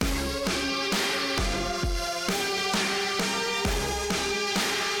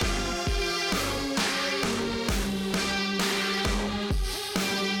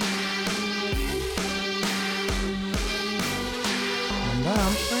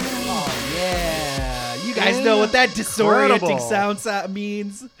guys know what that disorienting Incredible. sound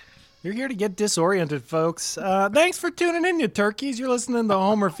means. You're here to get disoriented, folks. Thanks for tuning in, you turkeys. You're listening to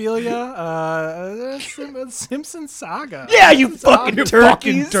Homerphilia, Simpson Saga. Yeah, you fucking You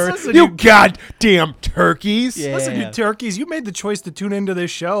turkeys. Listen, You goddamn turkeys. Yeah. Listen, you turkeys, you made the choice to tune into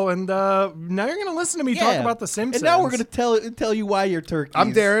this show, and now you're going to listen to me talk about The Simpsons. And now we're gonna tell you why you're turkeys.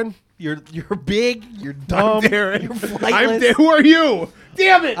 I'm Darren. You're big. You're dumb. Darren. You're I'm flightless. Darren. Who are you?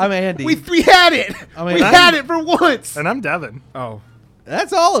 Damn it. I'm Andy. We had it. We had it for once. And I'm Devin. Oh.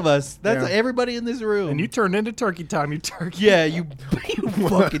 That's all of us. That's Yeah. everybody in this room. And you turned into Turkey Time, you turkey. yeah, you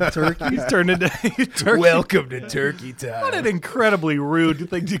fucking turkeys. You turned into you turkey. Welcome to Turkey Time. What an incredibly rude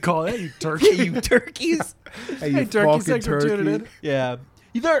thing to call it, you turkey. Yeah, you turkeys. Hey, Hey, you turkey, fucking thanks for tuning in. Yeah.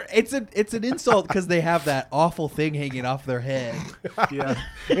 It's an insult because they have that awful thing hanging off their head. Yeah.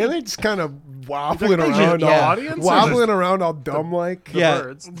 And they just kind of wobbling They just- around, the yeah. audience? wobbling around all dumb like. Yeah,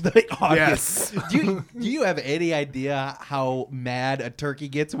 birds. the audience. Yes. Do you have any idea how mad a turkey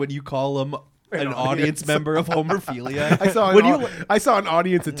gets when you call him an audience member of Homerphilia? I saw an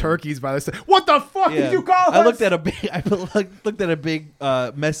audience of turkeys by this. What the fuck did you call us? I looked at a big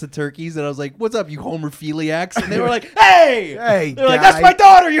mess of turkeys and I was like, "What's up, you Homerphiliacs?" And they were like, "Hey, Hey, they're like, guy." that's my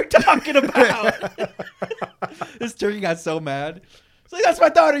daughter you're talking about." This turkey got so mad. It's like, that's my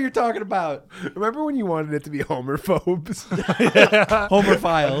daughter you're talking about. Remember when you wanted it to be homophobes?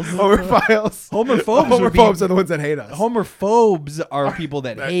 Homerphiles. Homophiles. Homophobes would be- Homophobes are the ones that hate us. Homerphobes are people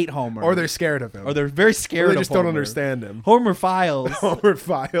that hate Homer, Or they're scared of him. or they're very scared. Or they of just don't Homer. understand him. Homerphiles.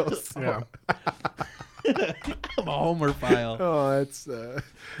 Homophiles. Yeah. I'm a Homerphile. Oh,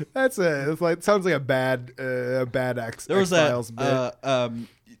 it's like sounds like a bad X There was X-Files bit.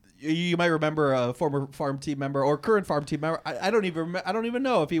 You might remember a former farm team member or current farm team member. I don't even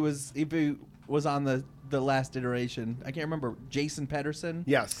know if he was on the last iteration. I can't remember. Jason Pedersen.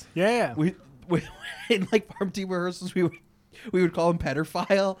 Yes. Yeah. We in like farm team rehearsals we would call him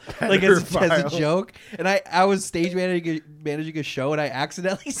Pedophile, like as a Pedophile. joke. And I was stage managing a show, and I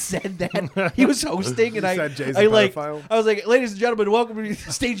accidentally said that he was hosting, and You I said Jason I like Pedophile? I was like, "Ladies and gentlemen, welcome to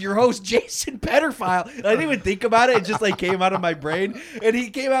the stage, your host, Jason Pedophile." And I didn't even think about it; it just like came out of my brain. And he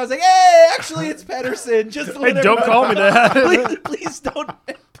came out, I was like, "Hey, actually, it's Pedersen." Just to let Hey, don't everyone call me know. that.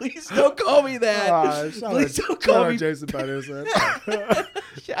 Please don't call me that. Shout Please out- don't shout call out me. Jason Pedersen.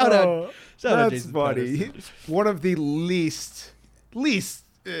 Shout out. Shout out That's Jason funny. Pedersen. One of the least.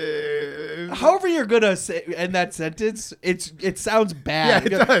 However you're gonna say in that sentence, it sounds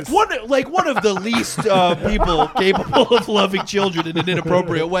bad. Yeah, it does. One of the least people capable of loving children in an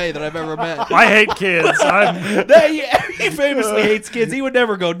inappropriate way that I've ever met. I hate kids. I'm He famously hates kids. He would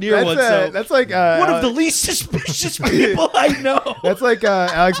never go near one. So That's like one of the least suspicious people I know. That's like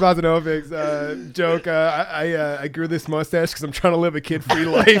Alex Bozanovic's joke. I grew this mustache because I'm trying to live a kid-free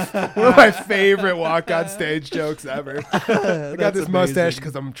life. One of my favorite walk-on stage jokes ever. I got this mustache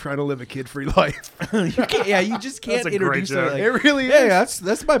because I'm trying to live a kid-free life. You can't, you just can't That's a great introduce her. joke. Like, It really is. hey, that's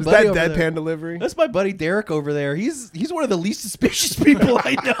my Is buddy that over deadpan there. delivery? That's my buddy Derek over there. He's one of the least suspicious people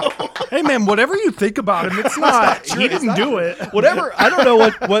I know. hey man, whatever you think about him, it's not. true. He It's didn't not do true. it. Whatever. I don't know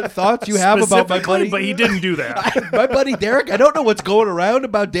what thoughts you have about my Specifically, buddy. but he didn't do that. My buddy Derek. I don't know what's going around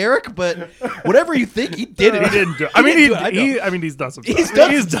about Derek, but whatever you think, he did it. He didn't do it. I mean, didn't do it, I know. he's done some stuff. He's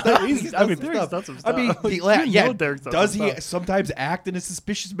done He's some done- stuff. he's- He's I done mean, some Derek's stuff. done some I mean, stuff. yeah. know Derek's done Does some he stuff. sometimes act in a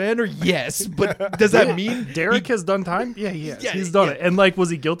suspicious manner? Yes, but does that mean Derek has done time? Yeah, he has. Yeah, He's done yeah. it. And like, was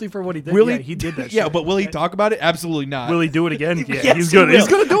he guilty for what he did? Will Yeah, he? he did that. Yeah, shit. but will he talk about it? Absolutely not. Will he do it again? Yeah, Yes, he's he gonna. He's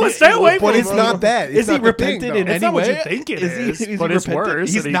will. gonna do it. Stay away from But him. it's not that. Is he not the thing, repentant though. in It's any not what way? you think it Is he- is, is he but it's repentant? worse.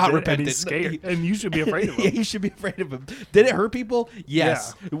 He's and he not did it, repentant. And he's scared, and you should be afraid of Yeah, him. you should be afraid of him. Did it hurt people?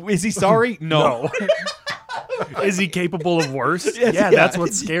 Yes. Is he sorry? No. Is he capable of worse? Yes, yeah, yeah. that's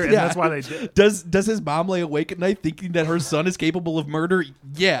what's scary, and Yeah. that's why they did. it. Does his mom lay awake at night thinking that her son is capable of murder?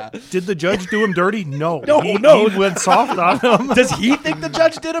 Yeah. Did the judge do him dirty? No. No, he, no. He went soft on him. Does he think the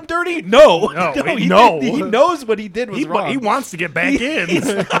judge did him dirty? No. No, No. He knows what he did was He wrong. wants to get back in. He's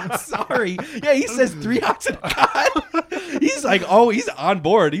not sorry. Yeah, he says 3 hots in a cot. He's like, oh, he's on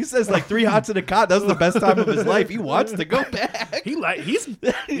board. He says like 3 hots in a cot. That was the best time of his life. He wants to go back. He's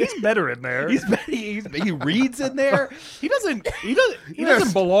better in there. He reads in there. He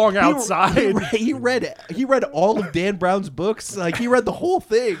doesn't belong outside. He read all of Dan Brown's books. Like he read the whole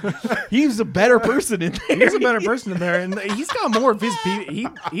thing. He's a better person in there. He's a better person in there, and he's got more of his. He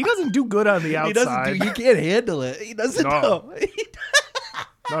doesn't do good on the He outside. doesn't do. He can't handle it. He doesn't No. know.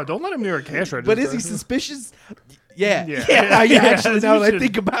 No, don't let him near a cash register. But is he suspicious? Yeah. Yeah. Actually, now You that I should-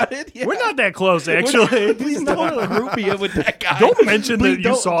 think about it, yeah. We're not that close, actually. Please don't group me in with that guy. Don't mention Please that you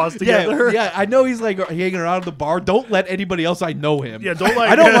don't- saw us together. Yeah, I know he's like hanging around at the bar. Don't let anybody else I know him. Yeah, don't like-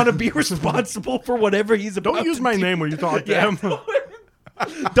 I don't want to be responsible for whatever he's about. Don't use to my do. name when you talk to Yeah. him.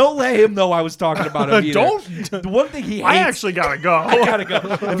 Don't let him know I was talking about him either. Don't- The one thing he hates. I actually gotta go. I gotta go.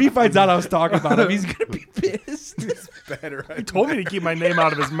 If he finds out I was talking about him, he's gonna be pissed. Better. He told me to keep my name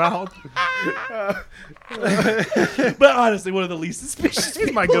out of his mouth. But honestly, one of the least suspicious.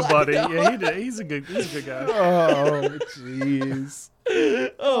 He's my people good I buddy. know. Yeah, he's a good guy. Oh, jeez.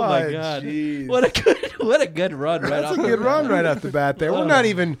 Oh my Oh, god! jeez. What a good run right That's off a the good bat. run right off the bat there. We're not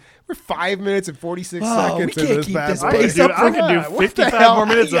even. We're 5 minutes and 46 Oh, seconds we into can't this keep bad this boy. pace Dude, up I can do What the 55 hell? more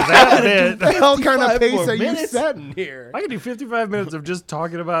minutes of Yeah, that dude. bit. What the hell kind of 55 pace more are you minutes. setting here? I can do 55 minutes of just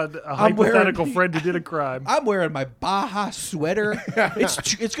talking about a I'm wearing- hypothetical friend who did a crime. I'm wearing my Baja sweater.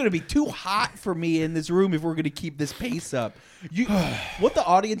 It's going to be too hot for me in this room if we're going to keep this pace up. What the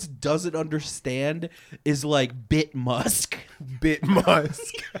audience doesn't understand is like bit musk. Bit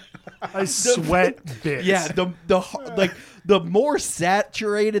musk. I sweat bits. Yeah, the more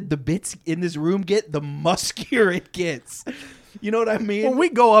saturated the bits in this room get, the muskier it gets. You know what I mean? When we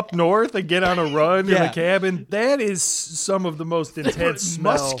go up north and get on a run in Yeah. a cabin, that is some of the most intense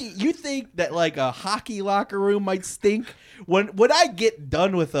smell. Musky. You think that like a hockey locker room might stink? When I get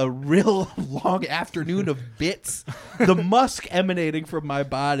done with a real long afternoon of bits, the musk emanating from my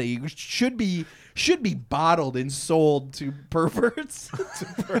body should be bottled and sold to perverts.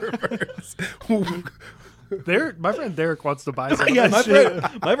 My friend Derek wants to buy some. Yeah, of my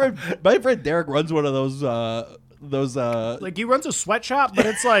that shit. friend Derek runs one of those Like he runs a sweatshop, but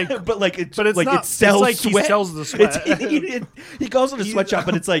it's like, but like it's but it's like not. it sells it's like sweat. he sells the sweat. He calls it a sweatshop,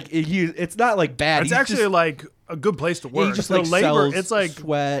 but it's like it's not like bad. It's He's actually just, like a good place to work. he just The like labor. sells It's like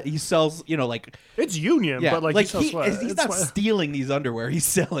sweat. He sells like it's union, yeah, but like he sells sweat. he's It's not sweat. stealing these underwear. He's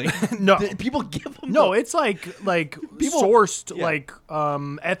selling. No. People give him No, the- it's like People- sourced yeah. like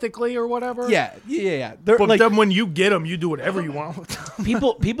ethically or whatever. yeah. They're But like then when you get them, you do whatever you want with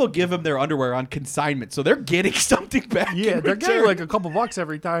them. people give him their underwear on consignment, so they're getting something back. Yeah, in they're return. getting like a couple bucks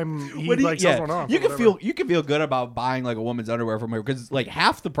every time he When he- sells one off. You or can whatever. feel good about buying like a woman's underwear from her because like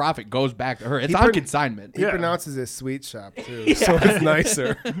half the profit goes back to her. It's He on pro- consignment. He Yeah. pronounces it sweet shop too, so it's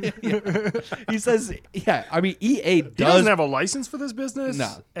nicer. He says, "Yeah, I mean EA He does doesn't have a license for this business. No.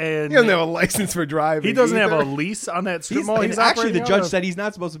 And He doesn't have a license for driving. he doesn't have a either. lease on that strip He's, mall. and He's actually, the operating judge out of. said he's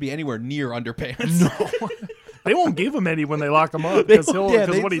not supposed to be anywhere near underpants. They won't give him any when they lock him up They because won't- yeah,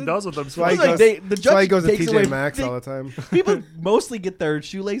 they what he said- does with them. That's why he It's like goes, the that's why he judge goes to takes away- TJ Maxx they- all the time. People mostly get their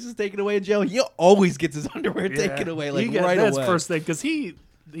shoelaces taken away in jail. He always gets his underwear Yeah. taken away, You like get- right that's away. first thing because he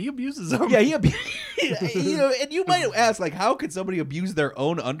abuses them. Yeah, and you might ask, like, how could somebody abuse their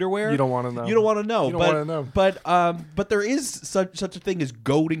own underwear? You don't wanna know. You don't want to know. You don't but, wanna know. But there is such a thing as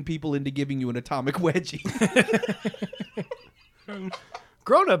goading people into giving you an atomic wedgie.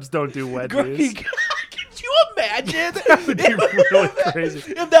 Grown-ups don't do wedgies. Could you imagine That would be really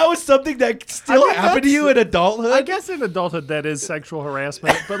crazy. if that was something that still I mean, happened to you in adulthood? I guess in adulthood that is sexual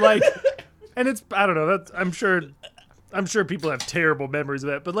harassment, but like, and it's I don't know. That's I'm sure people have terrible memories of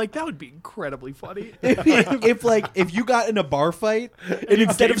that, but like that would be incredibly funny. if you got in a bar fight and you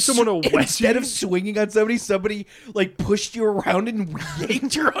instead gave of someone a wedgie? instead of swinging on somebody like pushed you around and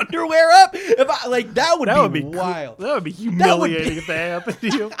yanked your underwear up, that would be wild. That would be humiliating if that happened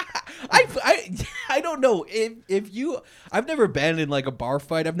to you. I don't know if you. I've never been in like a bar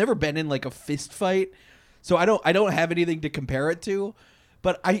fight. I've never been in like a fist fight, so I don't have anything to compare it to.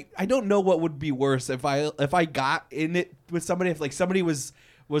 But I don't know what would be worse if I got in it with somebody, if like somebody was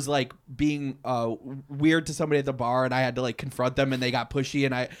like being weird to somebody at the bar and I had to like confront them and they got pushy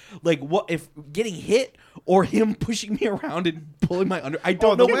and I like what if getting hit or him pushing me around and pulling my under. I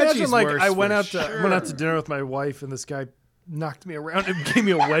don't the know. wedgie's Imagine like worse I for went out sure. to dinner with my wife and this guy knocked me around and gave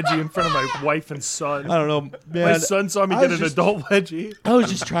me a wedgie in front of my wife and son. I don't know, man. My son saw me I get was an just- adult wedgie. I was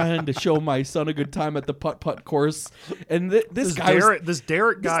just trying to show my son a good time at the putt-putt course, and this guy was, This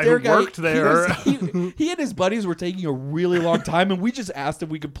Derek guy Derek who worked he there. he and his buddies were taking a really long time, and we just asked if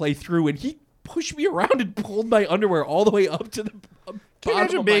we could play through, and he pushed me around and pulled my underwear all the way up to the Can you bottom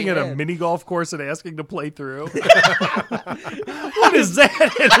imagine of being my at a head. mini golf course and asking to play through? What is that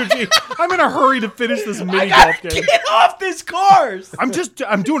energy? I'm in a hurry to finish this mini golf game. Get off this course!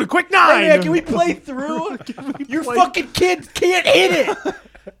 I'm doing a quick Hey, 9. man, can we play through? Your play- fucking kids can't hit it.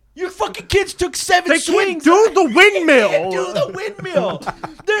 Your fucking kids took 7 They swings. can't do the windmill. Do the windmill.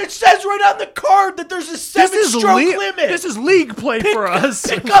 There it says right on the card that there's a This 7-stroke is limit. This is league play for us.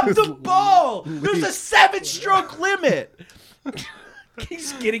 Pick up the ball. There's a 7-stroke limit.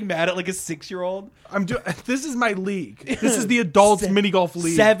 He's getting mad at like a 6-year-old. This is my league. This is the adults mini golf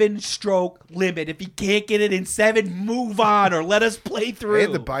league. 7-stroke limit. If you can't get it in 7, move on or let us play through. I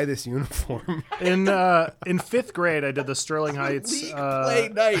had to buy this uniform. In 5th grade, I did the Sterling Heights. League play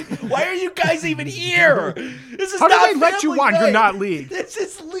night. Why are you guys even here? This is How not did I let you family on? night. You're not league. This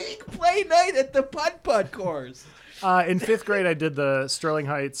is league play night at the putt course. In 5th grade, I did the Sterling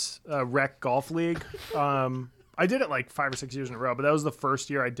Heights Rec Golf League. I did it like 5 or 6 years in a row, but that was the first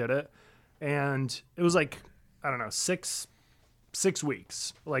year I did it. And it was like, I don't know, six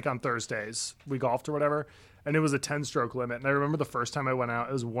weeks, like on Thursdays. We golfed or whatever. And it was a 10-stroke limit. And I remember the first time I went out,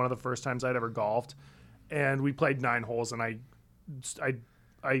 it was one of the first times I'd ever golfed. And we played 9 holes, and I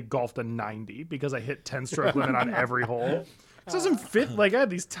golfed a 90 because I hit 10-stroke limit on every hole. It doesn't fit. Like, I had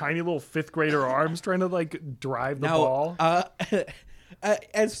these tiny little 5th grader arms trying to like drive the ball.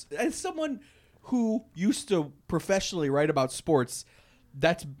 As someone who used to professionally write about sports,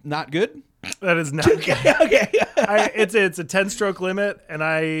 that's not good. That is not. Okay. It's a 10-stroke limit, and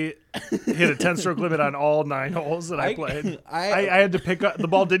I hit a 10-stroke limit on all 9 holes that I played. I had to pick up. The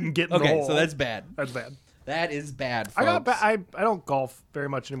ball didn't get in the hole. Okay, so that's bad. That's bad. That is bad, I folks. I don't golf very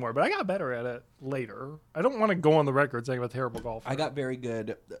much anymore, but I got better at it later. I don't want to go on the record saying I'm a terrible golfer. I got very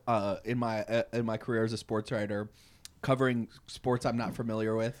good in my career as a sports writer, covering sports I'm not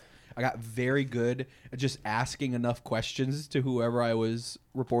familiar with. I got very good at just asking enough questions to whoever I was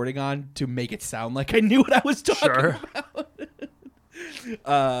reporting on to make it sound like I knew what I was talking about.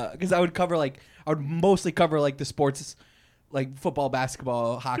 Because I would mostly cover like the sports, like football,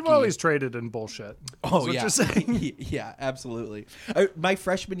 basketball, hockey. You've always traded in bullshit. Oh That's yeah, what you're saying. yeah, absolutely. My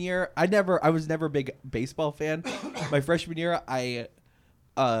freshman year, I was never a big baseball fan. My freshman year,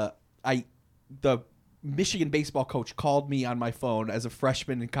 the Michigan baseball coach called me on my phone as a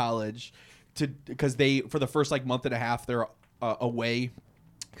freshman in college because they, for the first like month and a half, they're away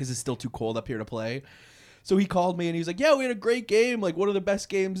because it's still too cold up here to play. So he called me and he was like, "Yeah, we had a great game, like one of the best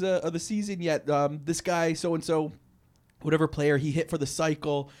games of the season yet. This guy, so and so, whatever player, he hit for the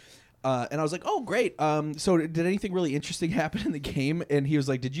cycle." And I was like, "Oh, great. So did anything really interesting happen in the game?" And he was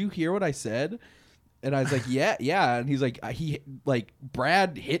like, "Did you hear what I said?" And I was like, "Yeah." And he's like,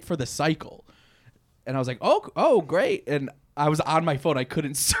 Brad hit for the cycle." And I was like, oh, great. And I was on my phone. I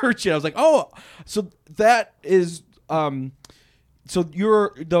couldn't search it. I was like, oh, so that is, so he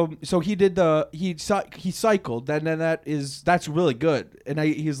cycled. Then that's really good. And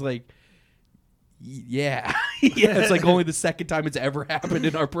he was like, yeah, it's like only the second time it's ever happened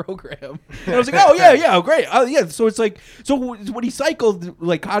in our program. And I was like, oh yeah, great, yeah. So it's like, so when he cycled,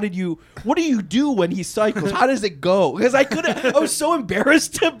 like, what do you do when he cycles? How does it go? Because I was so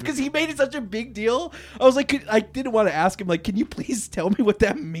embarrassed because he made it such a big deal. I was like, I didn't want to ask him, like, can you please tell me what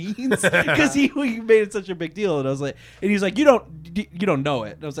that means? Because he made it such a big deal, and I was like, and he's like, you don't know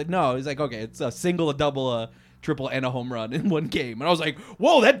it. And I was like, no. He's like, okay, it's a single, a double, a triple, and a home run in one game. And I was like,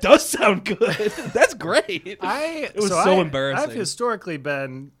 whoa, that does sound good. That's great. It was so embarrassing. I've historically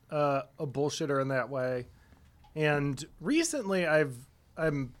been a bullshitter in that way. And recently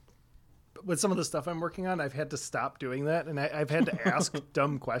I'm with some of the stuff I'm working on, I've had to stop doing that. And I've had to ask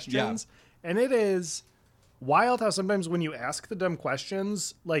dumb questions. Yeah. And it is wild how sometimes when you ask the dumb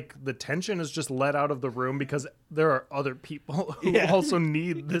questions, like the tension is just let out of the room because there are other people who also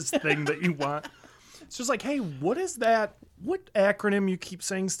need this thing that you want. It's just like, hey, what is that? What acronym you keep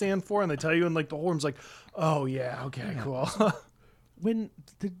saying stand for? And they tell you, and like the whole room's like, oh yeah, okay, cool. When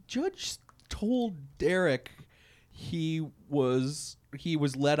the judge told Derek he was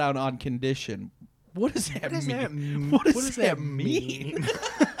let out on condition, what does that mean? What does that mean?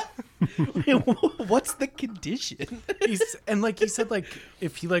 What's the condition? He said like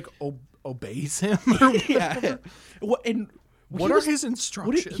if he like obeys him or whatever. What are his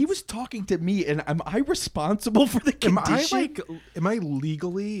instructions? He was talking to me, and am I responsible for the condition? Am I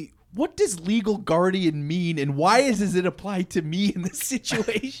legally? What does legal guardian mean, and why does it apply to me in this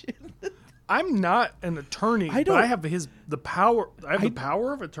situation? I'm not an attorney, but I have the power. I have the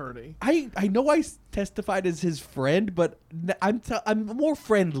power of attorney. I know I testified as his friend, but I'm more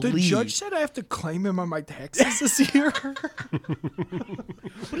friendly. The judge said I have to claim him on my taxes this year. What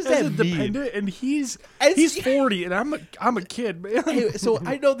does that mean? Dependent, and he's 40, and I'm a kid, man. Hey, so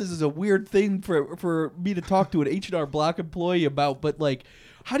I know this is a weird thing for me to talk to an H&R Block employee about, but like,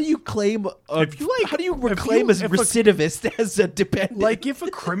 how do you claim? How do you reclaim as recidivist as a dependent? Like, if a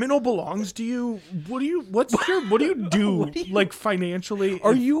criminal belongs to you, what do you do? Like financially?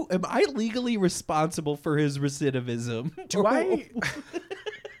 Am I legally responsible for his recidivism?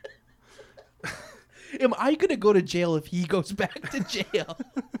 Am I gonna go to jail if he goes back to jail?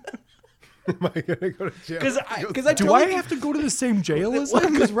 Am I gonna go to jail? Because I Do I have to go to the same jail as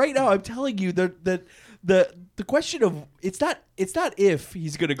him? Because right now I'm telling you the question of it's not if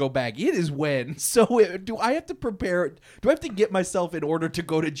he's gonna go back, it is when. So do I have to prepare? Do I have to get myself in order to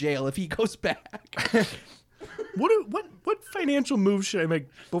go to jail if he goes back? What financial moves should I make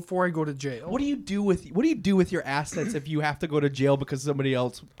before I go to jail? What do you do with your assets if you have to go to jail because somebody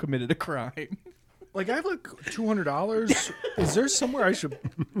else committed a crime? Like I have like $200. Is there somewhere should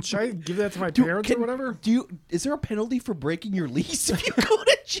I give that to my parents or whatever? Is there a penalty for breaking your lease if you go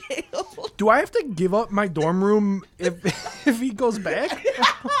to jail? Do I have to give up my dorm room if he goes back?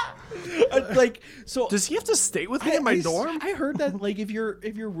 So does he have to stay with me in my dorm? I heard that like if your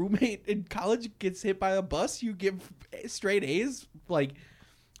roommate in college gets hit by a bus, you give straight A's. Like,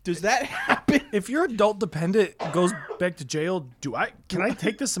 does that happen? If your adult dependent goes back to jail, can I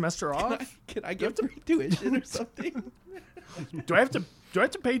take the semester off? Can I get free tuition or something? Do I have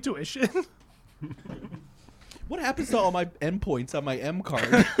to pay tuition? What happens to all my M points on my M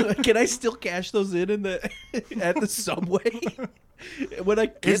card? Can I still cash those in at the subway? When I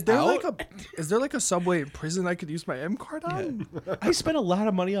get Is there out? like a subway in prison I could use my M card on? Yeah. I spent a lot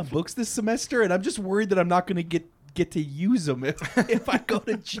of money on books this semester, and I'm just worried that I'm not going to get to use them if I go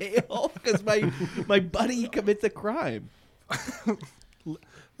to jail because my buddy commits a crime.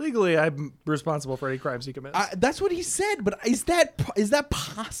 Legally, I'm responsible for any crimes he commits. That's what he said, but is that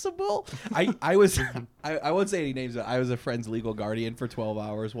possible? I won't say any names, but I was a friend's legal guardian for 12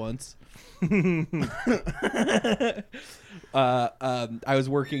 hours once. I was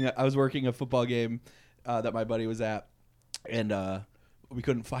working a football game that my buddy was at, and we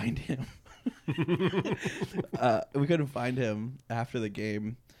couldn't find him. We couldn't find him after the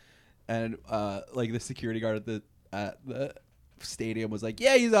game, and like the security guard at the stadium was like,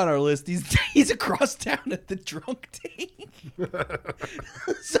 "Yeah, he's on our list. He's across town at the drunk tank."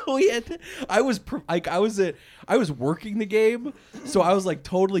 So I was working the game, so I was like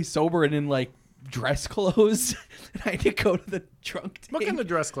totally sober and in like dress clothes, and I had to go to the drunk tank. What kind of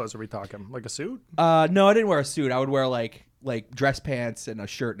dress clothes are we talking? Like a suit? No, I didn't wear a suit. I would wear like dress pants and a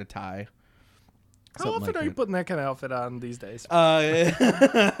shirt and a tie. How often are you putting that kind of outfit on these days? I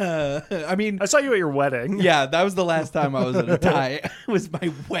mean, I saw you at your wedding. Yeah, that was the last time I was in a tie. It was my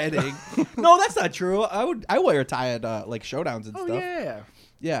wedding. No, that's not true. I wear a tie at like showdowns and stuff. Yeah.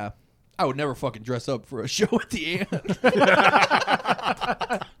 Yeah. I would never fucking dress up for a show at the end.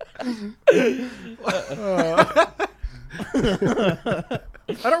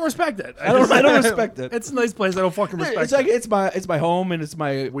 I don't respect it. I don't respect it. It's a nice place. I don't fucking respect It's like it's my home and it's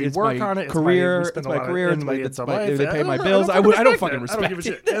my work on it. career. It's my career. They pay my bills. I don't fucking respect I don't give a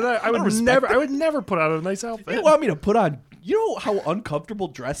shit. it. And I would never put on a nice outfit. You want me to put on? You know how uncomfortable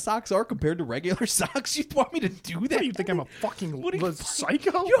dress socks are compared to regular socks? You want me to do that? What do you think? I'm a fucking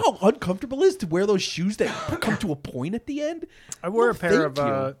psycho? You know how uncomfortable it is to wear those shoes that come to a point at the end? I wore a pair of.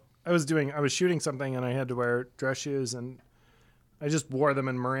 I was shooting something and I had to wear dress shoes and I just wore them,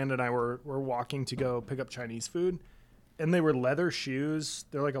 and Miranda and I were walking to go pick up Chinese food, and they were leather shoes.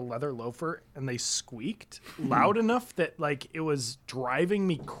 They're like a leather loafer, and they squeaked loud enough that like it was driving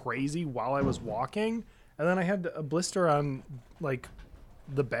me crazy while I was walking. And then I had a blister on like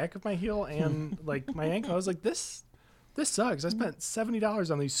the back of my heel and like my ankle. I was like, this sucks. I spent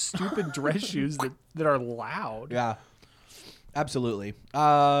 $70 on these stupid dress shoes that are loud. Yeah, absolutely.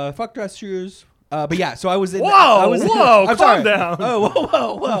 Fuck dress shoes. But yeah, so I was in. Whoa! Calm down.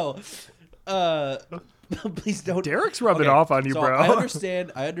 Oh, whoa. Please don't. Derek's rubbing off on you, bro.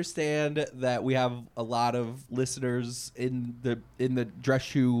 I understand that we have a lot of listeners in the dress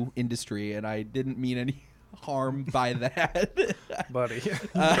shoe industry, and I didn't mean any harm by that, buddy.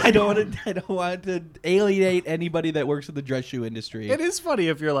 I don't want to alienate anybody that works in the dress shoe industry. It is funny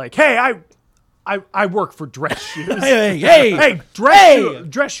if you're like, hey, I work for dress shoes. Hey,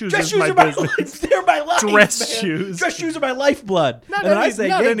 dress shoes is shoes my are my business. life. They're my life. Dress shoes. Dress shoes are my lifeblood. Not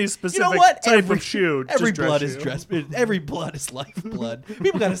Not any specific type of shoe. Every just blood dress is shoe. dress. Every blood is lifeblood.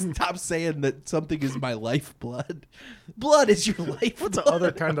 People gotta stop saying that something is my lifeblood. Blood is your life. What's the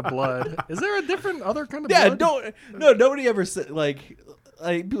other kind of blood? Is there a different other kind of Yeah, blood? nobody ever said like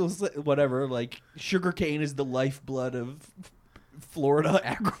people say whatever. Like sugarcane is the lifeblood of Florida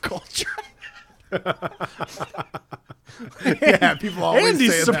agriculture. Yeah, people always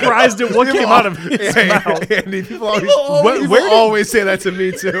Andy's say surprised at what came out of his mouth. Andy, people always, People always- always say that to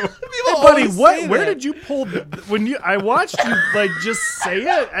me too. People buddy, always what? say Where that. did you pull when you? I watched you like just say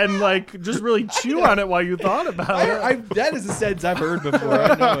it and like just really chew on it while you thought about it. That is a sentence I've heard before.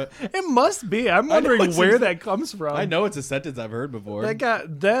 I know it. It must be. I'm know wondering it's where ex- that comes from. I know it's a sentence I've heard before. That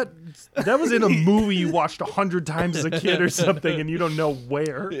got that was in a movie you watched 100 times as a kid or something, and you don't know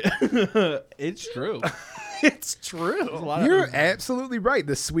where. It's true. It's true. You're absolutely right.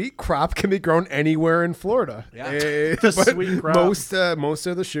 The sweet crop can be grown anywhere in Florida. Yeah. The But sweet crop. most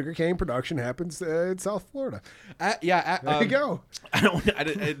of the sugarcane production happens in South Florida. There There you go.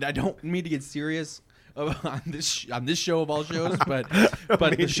 I don't mean to get serious on this show of all shows, but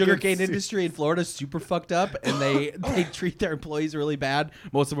the sugarcane industry in Florida is super fucked up, and they treat their employees really bad.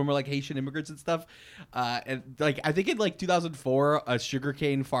 Most of them are like Haitian immigrants and stuff. And like I think in like 2004, a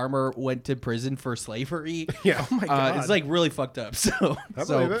sugarcane farmer went to prison for slavery. Yeah. Oh my god. It's like really fucked up. So I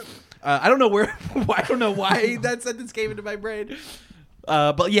believe it. I don't know where. I don't know why that sentence came into my brain.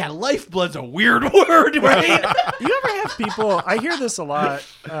 But yeah, lifeblood's a weird word, right? You ever have people? I hear this a lot.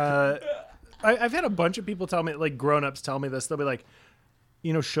 I've had a bunch of people tell me, like grown-ups tell me this. They'll be like,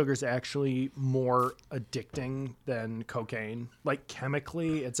 sugar's actually more addicting than cocaine. Like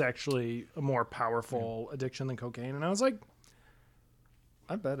chemically, it's actually a more powerful addiction than cocaine. And I was like,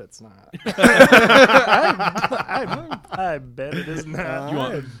 I bet it's not. I bet it is not.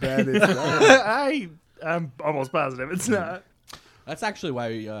 I bet it's not. I'm almost positive it's not. That's actually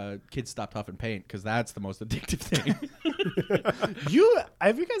why kids stop huffing paint, because that's the most addictive thing.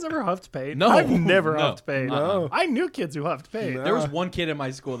 Have you guys ever huffed paint? No. I've never No. huffed paint. No. I knew kids who huffed paint. No. There was one kid in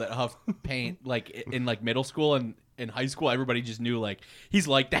my school that huffed paint, like in like middle school, and in high school, everybody just knew like he's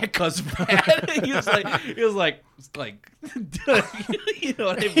like that cuz Brad. he was like, you know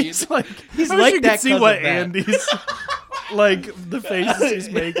what I mean? He's like He's I wish like you that could see 'cause what of that. Andy's like the faces he's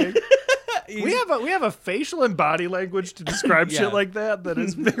making. We have a facial and body language to describe Yeah. shit like that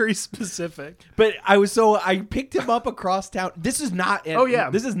is very specific. But I picked him up across town. This is not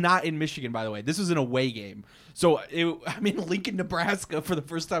this is not in Michigan, by the way. This was an away game. So I'm in Lincoln, Nebraska for the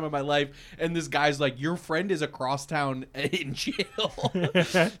first time in my life, and this guy's like, "Your friend is across town in jail."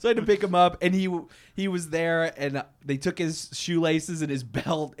 So I had to pick him up, and he was there, and they took his shoelaces and his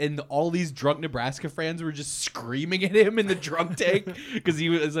belt, and all these drunk Nebraska fans were just screaming at him in the drunk tank because he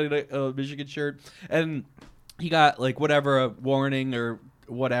was in a Michigan shirt, and he got like whatever, a warning or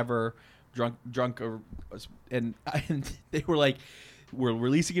whatever, drunk or and they were like, "We're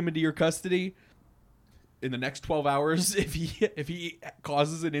releasing him into your custody. In the next 12 hours, if he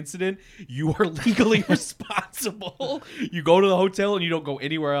causes an incident, you are legally responsible. You go to the hotel and you don't go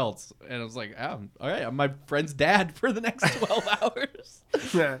anywhere else." And I was like, all right, I'm my friend's dad for the next 12 hours.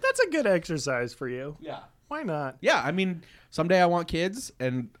 Yeah. That's a good exercise for you. Yeah. Why not? Yeah, I mean, someday I want kids,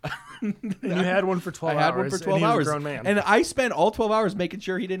 and And you had one for 12 I hours. had one for 12 and he was hours. a grown man. And I spent all 12 hours making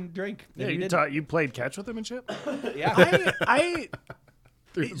sure he didn't drink. yeah, And he you didn't. you played catch with him and shit. Yeah.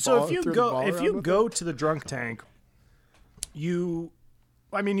 So if you threw the go ball if around you with go to the drunk tank,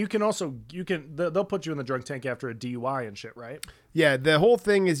 they'll put you in the drunk tank after a DUI and shit, right? Yeah, the whole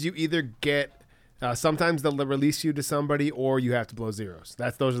thing is you either get sometimes they'll release you to somebody, or you have to blow zeros.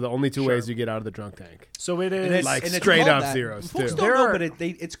 Those are the only two ways you get out of the drunk tank. So it And is Like and straight called up that. zeros, Folks too. don't There know, are- but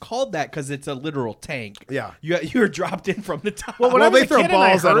it's called that because it's a literal tank. Yeah. You're dropped in from the top. Well, when Well, I was they a throw kid and I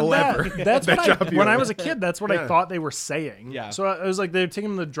balls at a heard lever. that, that's They what drop you when I in. was a kid, that's what I Yeah. thought they were saying. Yeah. So I was like, they're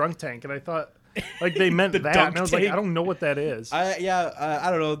taking him to the drunk tank, and I thought like they meant The that, dunk and I was tank. like, I don't know what that is. I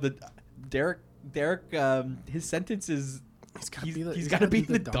don't know. Derek, his sentence is he's got to be in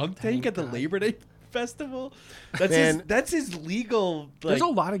the dunk tank at the Labor Day festival. That's his legal. Like, There's a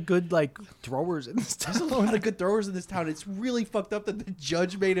lot of good like throwers in this there's a town. lot of good throwers in this town. It's really fucked up that the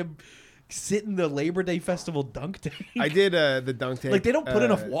judge made him sit in the Labor Day festival dunk tank. I did the dunk tank. Like they don't put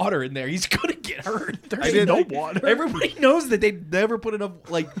enough water in there. He's gonna get hurt. There's did- no like, water. Everybody knows that they never put enough.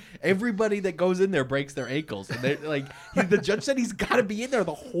 Like everybody that goes in there breaks their ankles, and they like the judge said he's got to be in there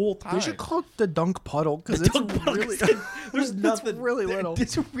the whole time. They should call it the dunk puddle because it's Dunk puddle, really 'cause there's nothing. really little.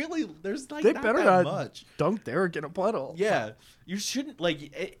 It's really there's like they not better that not much. dunk Derek in a puddle. Yeah, you shouldn't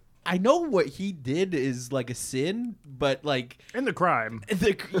like. I know what he did is like a sin, but like In the crime,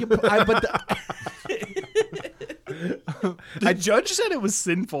 the the judge said it was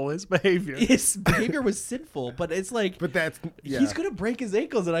sinful. His behavior. his behavior was sinful. But it's like But that's he's gonna break his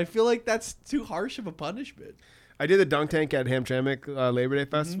ankles, and I feel like that's too harsh of a punishment. I did the dunk tank at Hamtramck Labor Day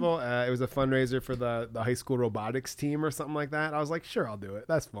Festival. Mm-hmm. It was a fundraiser for the high school robotics team or something like that. I was like, sure, I'll do it.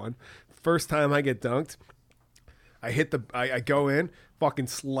 That's fun. First time I get dunked, I go in. fucking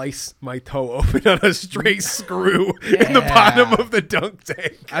slice my toe open on a straight screw in the bottom of the dunk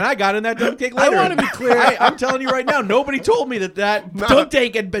tank. And I got in that dunk tank later. I want to be clear. I'm telling you right now, nobody told me that dunk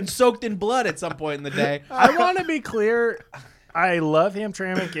tank had been soaked in blood at some point in the day. I want to be clear. I love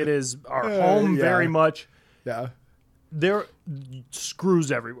Hamtramck. It is our home yeah. very much. Yeah. There are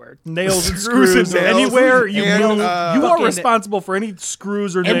screws everywhere, nails and Screws screws. and nails. Anywhere you And, move, you are fucking- responsible for any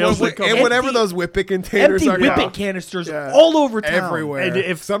screws or nails that come. And whatever Empty- those Whippet containers Empty are. Whippet canisters Yeah. all over town. Everywhere. And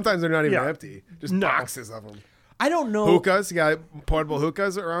if- Sometimes they're not even Yeah. empty. Just No. boxes of them. I don't know. Hookahs. You got portable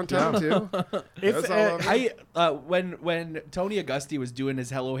hookahs around town too. If That's all over. When Tony Augusti was doing his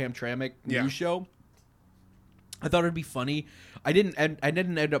Hello Hamtramck Yeah. news show, I thought it'd be funny. I didn't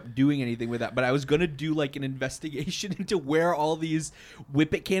end up doing anything with that, but I was gonna do like an investigation into where all these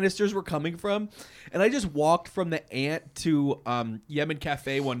Whippet canisters were coming from, and I just walked from the Ant to Yemen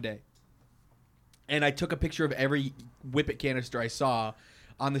Cafe one day, and I took a picture of every Whippet canister I saw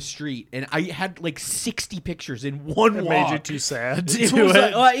on the street, and I had like 60 pictures in one it walk. made you too sad to It do was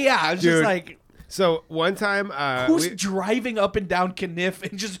it. like, yeah, I was Dude. just like, So one time, who's driving up and down Kniff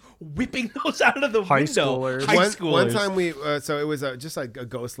and just whipping those out of the High window? schoolers. High one schoolers. time we so it was just like a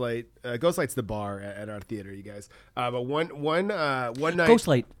Ghost Light. Ghost Light's the bar at our theater, you guys. But one night, Ghost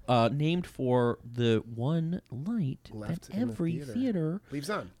Light, named for the one light Left that in the every theater. theater leaves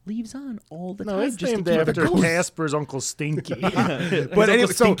on. leaves on all the No, time. it's just named to keep after the ghost. Casper's Uncle Stinky. But anyway,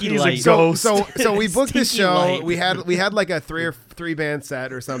 so Stinky he's a Light. ghost. so we booked this Stinky show. Light. We had like a three band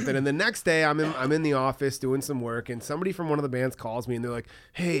set or something, and the next day I'm in the office doing some work, and somebody from one of the bands calls me, and they're like,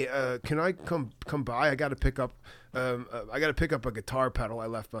 "Hey, can I come by? I got to pick up." I got to pick up a guitar pedal I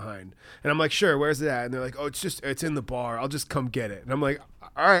left behind. And I'm like, sure, where's it at? And they're like, oh, it's in the bar. I'll just come get it. And I'm like,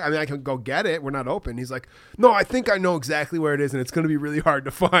 all right, I mean, I can go get it. We're not open. He's like, no, I think I know exactly where it is, and it's going to be really hard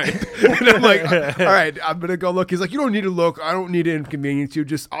to find. And I'm like, all right, I'm going to go look. He's like, you don't need to look. I don't need to inconvenience you.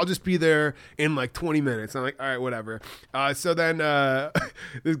 I'll just be there in like 20 minutes. I'm like, all right, whatever. So then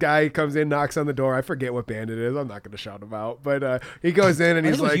this guy comes in, knocks on the door. I forget what band it is. I'm not going to shout him out. But he goes in, and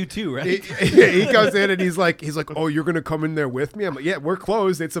I he's think it was like, U2, right? he goes in, and he's like, oh, you're going to come in there with me? I'm like, yeah, we're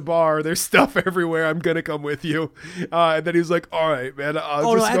closed. It's a bar. There's stuff everywhere. I'm going to come with you. And then he's like, all right, man, I'll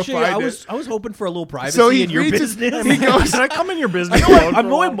Oh no! just go Actually, find I it. was hoping for a little privacy So he in your reaches- business. he goes- Can I come in your business? I know alone I'm for a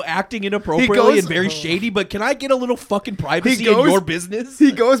knowing while? acting inappropriately He goes- and very shady, but can I get a little fucking privacy goes- in your business?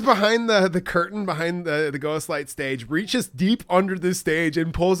 He goes behind the curtain behind the Ghost Light stage, reaches deep under the stage,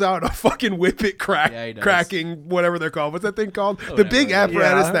 and pulls out a fucking Whippet Yeah, he does. cracking, whatever they're called. What's that thing called? The Whatever. big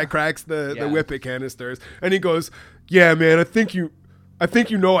apparatus Yeah. that cracks the Yeah. Whippet canisters. And he goes, yeah, man, I think you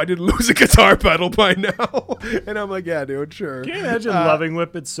know I didn't lose a guitar pedal by now. And I'm like, yeah, dude, sure. Can you imagine loving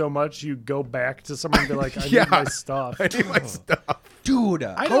Whippets so much you go back to someone and be like, I Yeah. need my stuff? I need my stuff. Dude,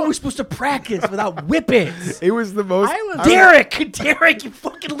 how are we supposed to practice without whippets? It was the most. I was- I was- Derek, you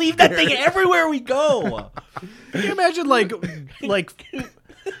fucking leave that thing everywhere we go. Can you imagine like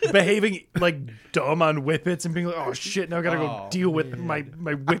behaving like dumb on Whippets and being like, oh shit, now I gotta go deal with my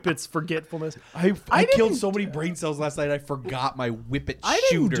Whippets forgetful's I I killed didn't- so many brain cells last night. I forgot my whippet I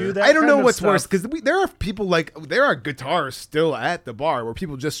shooter. didn't do that. I don't know kind of what's stuff. worse because there are people there are guitars still at the bar where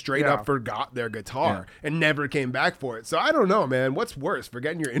people just straight Yeah. up forgot their guitar and never came back for it. So I don't know, man. What's worse,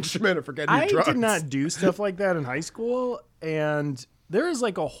 forgetting your instrument or forgetting your I drugs? did not do stuff like that in high school, and there is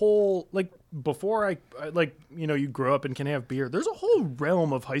like a whole like before I like you grow up and can have beer. There's a whole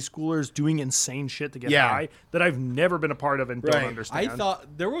realm of high schoolers doing insane shit to get Yeah. high that I've never been a part of and Right. don't I understand. thought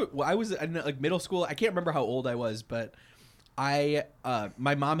I was in like middle school. I can't remember how old I was, but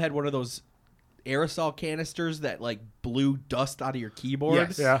my mom had one of those aerosol canisters that like blew dust out of your keyboard.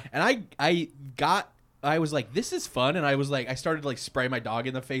 Yes. Yeah. And I was like, this is fun, and I started to like spray my dog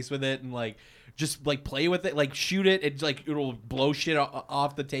in the face with it and like just like play with it, like shoot it, and like it'll blow shit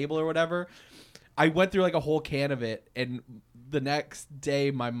off the table or whatever. I went through like a whole can of it, and the next day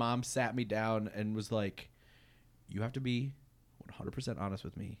my mom sat me down and was like, you have to be 100% honest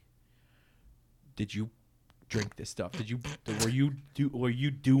with me. Did you drink this stuff? Were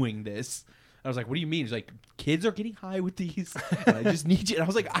you doing this? I was like, what do you mean? He's like, kids are getting high with these. And I just need you. And I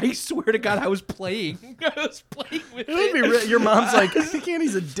was like, I swear to God, I was playing. I was playing with It would be your mom's like, I think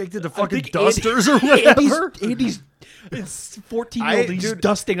Andy's addicted to I fucking think dusters or whatever. Andy's it's 14-year-old. He's dude,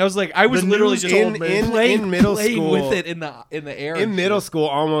 dusting. I was like, I was the literally news just told me. playing in middle playing school- with it in the air. In and middle shit. school,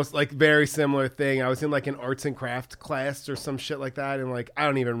 almost like very similar thing. I was in like an arts and craft class or some shit like that, and like I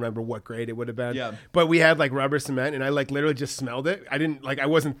don't even remember what grade it would have been. Yeah. But we had like rubber cement, and I like literally just smelled it. I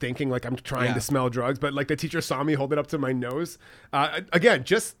wasn't thinking like I'm trying Yeah. to smell drugs, but like the teacher saw me hold it up to my nose. Again,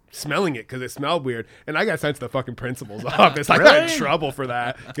 just smelling it because it smelled weird, and I got sent to the fucking principal's office. I got in Really? trouble for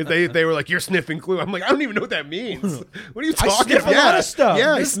that because they were like, "You're sniffing glue." I'm like, I don't even know what that means. What are you I talking sniff about? a lot of stuff.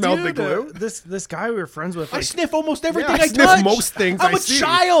 Yeah, I This smelled the dude, glue. This guy we were friends with. I Like, sniff almost everything Yeah, I I sniff touch. most things I'm I a see.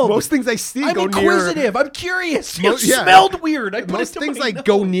 child. Most things I see I'm go inquisitive. I'm curious. It yeah. smelled weird. I put Most it to things my like nose.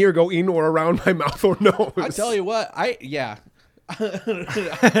 go in or around my mouth or nose. I tell you what, yeah.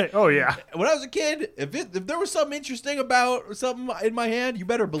 oh yeah. When I was a kid, if there was something interesting about something in my hand, you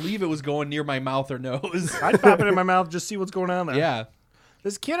better believe it was going near my mouth or nose. I'd pop it in my mouth just see what's going on there. Yeah.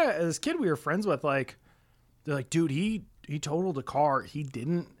 This kid we were friends with, like, they're like, dude, he totaled a car. He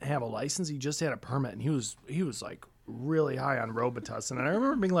didn't have a license. He just had a permit, and he was like really high on Robitussin. And I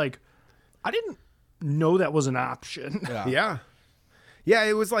remember being like, I didn't know that was an option. Yeah. Yeah,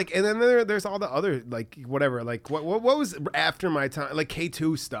 it was like, and then there's all the other, like, whatever, like, what was after my time, like,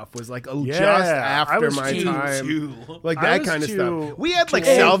 K2 stuff was, like, Yeah, just I after was my too- time. Like, I that was kind of too- stuff. We had, like,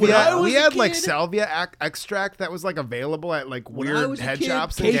 Hey, when I salvia, was we a had, like, kid- salvia extract that was, like, available at, like, When I weird was a head kid,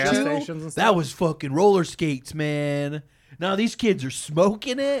 shops and K2, gas shit. stations and stuff. that was fucking roller skates, man. Now these kids are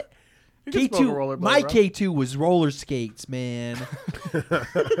smoking it. You can smoke a rollerblade, My bro. K2 was roller skates, man.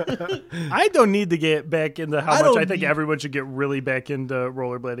 I don't need to get back into how I much don't I think need- everyone should get really back into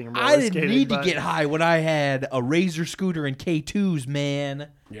rollerblading and roller I didn't skating, need to but get high when I had a Razor scooter and K2s, man.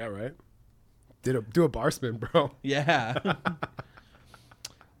 Yeah, right. Do a bar spin, bro. Yeah.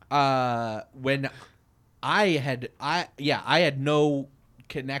 When I had no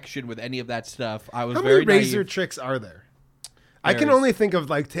connection with any of that stuff. I was How very many razor naive. tricks are there? I can There's- only think of,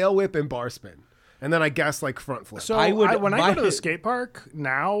 like, tail whip and bar spin. And then I guess, like, front flip. So I would- when I my- go to the skate park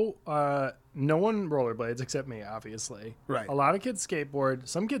now, no one rollerblades except me, obviously. Right. A lot of kids skateboard.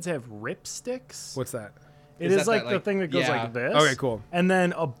 Some kids have rip sticks. What's that? It Is is that like that, the like- thing that goes yeah. like this. Okay, cool. And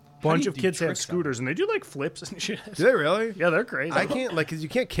then a bunch you of do kids have tricks on scooters, and they do like flips and shit. Do they really? Yeah, they're crazy. I can't, like, because you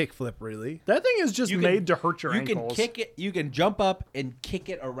can't kick flip, really. That thing is just You can- made to hurt your You ankles. can kick it. You can jump up and kick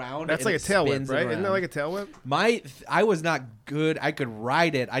it around. That's and like a it tail whip, spins it right? Isn't that around. like a tail whip? I was not good. I could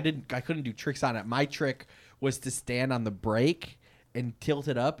ride it. I couldn't do tricks on it. My trick was to stand on the brake and tilt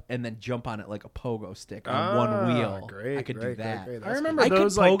it up and then jump on it like a pogo stick on one wheel. Great, I could do that. Great. I That's remember I could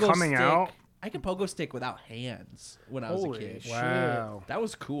those like pogo coming stick- out. I could pogo stick without hands when I was a Holy kid. shit. Wow. That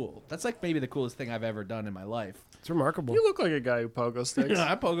was cool. That's like maybe the coolest thing I've ever done in my life. It's remarkable. You look like a guy who pogo sticks.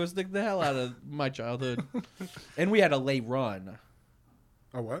 I pogo stick the hell out of my childhood. And we had a lay run.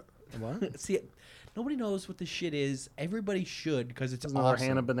 Oh, what? See, nobody knows what this shit is. Everybody should because it's Another awesome.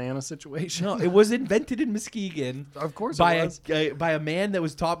 Hannah Banana situation. No, it was invented in Muskegon. Of course by it was. by a man that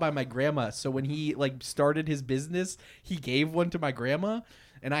was taught by my grandma. So when he like started his business, he gave one to my grandma,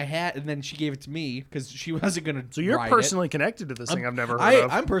 and then she gave it to me because she wasn't gonna. So you're ride personally connected to this thing I've never heard it.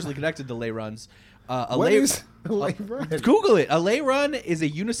 of. I'm personally connected to lay runs. What is a lay run? Google it. A lay run is a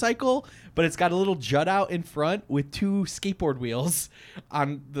unicycle, but it's got a little jut out in front with two skateboard wheels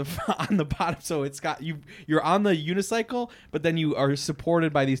on the bottom. So it's got you're on the unicycle, but then you are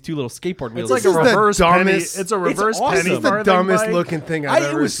supported by these two little skateboard wheels. It's like This a is the reverse penny. dumbest- It's a reverse awesome. penny This is the farthing dumbest bike. looking thing I've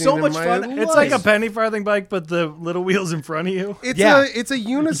ever it was seen so in much my fun. life. It's like a penny farthing bike, but the little wheels in front of you. It's Yeah. it's a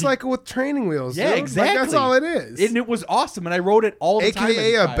unicycle with training wheels. Yeah, dude. exactly. Like, that's all it is. And it was awesome, and I rode it all the time. as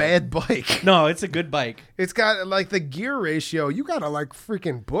AKA a child. bad bike. No, it's a good bike. It's got like the gear ratio. You gotta like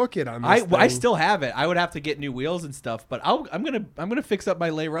freaking book it on this I thing. still have it. I would have to get new wheels and stuff, but I'm gonna fix up my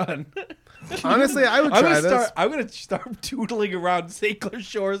lay run. Honestly, I would try this. I'm gonna start tootling around St. Clair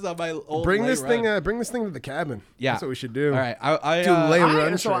Shores on my old. Bring lay this thing. run. Bring this thing to the cabin. Yeah. That's what we should do. All right, I Do lay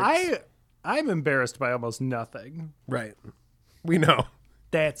run I'm embarrassed by almost nothing. Right. We know.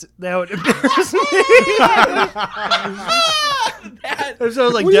 That would embarrass me. So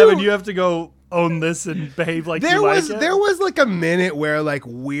like, Will Devin, you- you have to go own this and behave like There you was like it. there was like a minute where like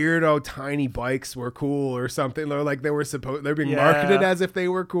weirdo tiny bikes were cool or something, or like they're being Yeah. marketed as if they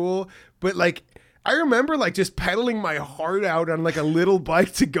were cool. But like I remember like just pedaling my heart out on like a little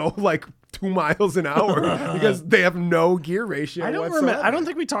bike to go like 2 miles an hour because they have no gear ratio. I don't whatsoever. remember. I don't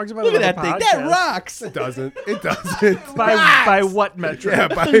think we talked about look it at on that the thing. That podcast. rocks. It doesn't. It doesn't. By what metric? yeah,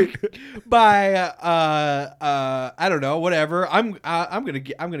 by By I don't know. Whatever. I'm gonna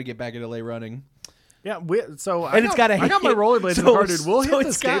get back into lay running. Yeah, so And it's got a I got my rollerblades in the car, dude. We'll hit the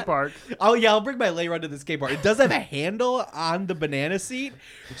it's skate park. Oh yeah, I'll bring my lay run to the skate park. It does have a handle on the banana seat,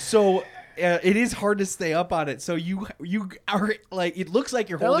 so it is hard to stay up on it. So you are like, it looks like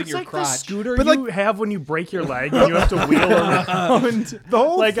you're That holding looks your like the crotch. scooter But, you have when you break your leg and you have to wheel around. the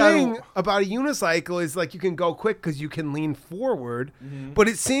whole Like, thing about a unicycle is like you can go quick because you can lean forward, but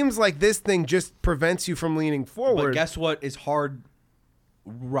it seems like this thing just prevents you from leaning But forward. guess what is hard?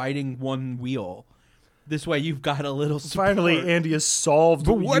 Riding one wheel. This way, you've got a little support. Finally, Andy has solved.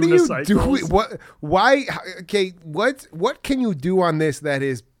 But what are you unicycles. doing? Why? Okay, what can you do on this that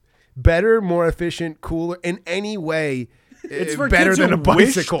is better, more efficient, cooler in any way? It's for better kids than who a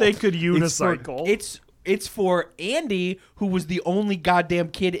bicycle. Wish they could unicycle. It's for Andy, who was the only goddamn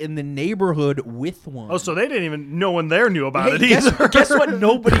kid in the neighborhood with one. Oh, so they didn't even. No one there knew about it Hey, either. guess what?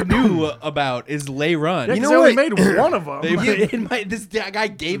 Nobody knew about is Lay Run. Yeah, You 'cause know they only what? made one of them. This guy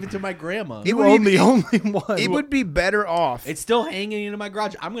gave it to my grandma. You own the only one. It would be better off. It's still hanging in my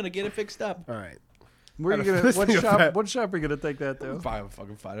garage. I'm gonna get it fixed up. All right. Where are you gonna? Listen to that. What shop are you gonna take that to?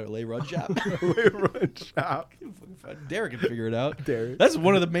 Fucking find a Lay Run shop. Run shop. Derek can figure it out. Derek. That's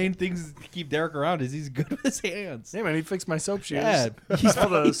one of the main things to keep Derek around is he's good with his hands. Hey man, he fixed my soap shoes. Yeah, All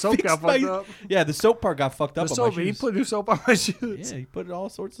the soap fixed got fucked up. Yeah, the soap part got fucked The up on soap. my He shoes. put new soap on my shoes. Yeah, he put all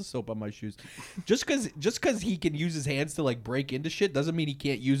sorts of soap on my shoes. Just because he can use his hands to like break into shit doesn't mean he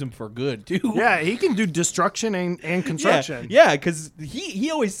can't use them for good too. Yeah, he can do destruction and construction. Yeah, because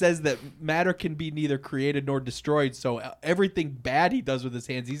he always says that matter can be neither created nor destroyed. So everything bad he does with his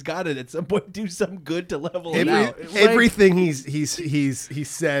hands, he's got to at some point do some good to level it out. Everything he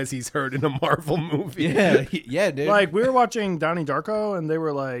says he's heard in a Marvel movie. Yeah, dude. Like we were watching Donnie Darko, and they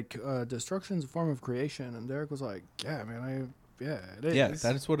were like, "Destruction's a form of creation," and Derek was like, "Yeah, man, it is." yeah,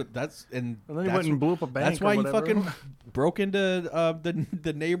 that's what that's and And then he went and blew up a bank. that's or why he whatever. fucking broke into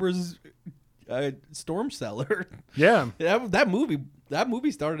the neighbor's storm cellar. Yeah, That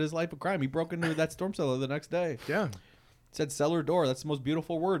movie started his life of crime. He broke into that storm cellar the next day. yeah. It said cellar door. That's the most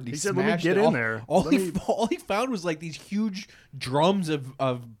beautiful word. He said, "Let me smashed get it. in all, there. All Let me-" all he found was like these huge drums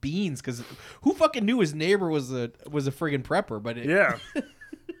of beans. Because who fucking knew his neighbor was a friggin' prepper? But Yeah.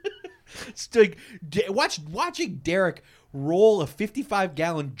 it's like watching Derek roll a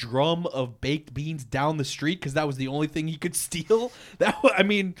 55-gallon drum of baked beans down the street because that was the only thing he could steal. That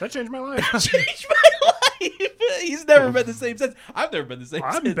That changed my life. changed my life. He's never been the same since. I've never been the same.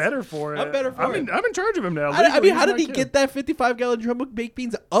 I'm since. better for it. I'm better for it. I'm in charge of him now. I mean, Legally, how he's did he my get kid. that 55-gallon drum of baked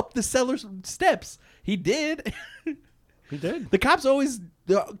beans up the cellar steps? He did. He did. The cops always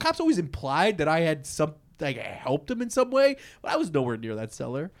implied that I had I helped him in some way, but I was nowhere near that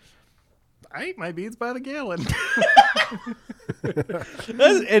cellar. I ate my beans by the gallon.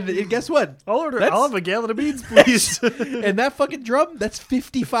 And guess what? I'll have a gallon of beans, please. And that fucking drum, that's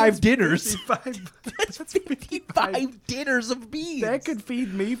 55 dinners. 55. That's 55 dinners of beans. That could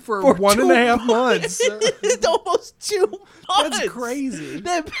feed me for For 1.5 months. It's almost 2 months. That's crazy.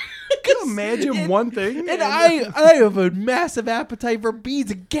 Can Can you imagine one thing? And I have a massive appetite for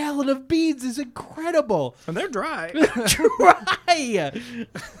beans. A gallon of beans is incredible. And they're dry. Try. I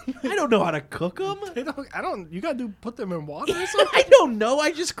don't know how to cook them. You got to put them in water or something? I don't know.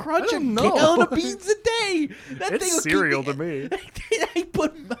 I just crunch I a don't know. gallon of beans a day. That It's thing will keep cereal to me. I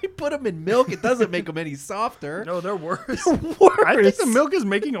put them in milk. It doesn't make them any softer. No, they're worse. Worse. I think the milk is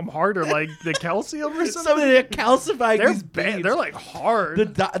making them harder, like the calcium or something. Something that calcifying They're these bad. beans. They're like hard.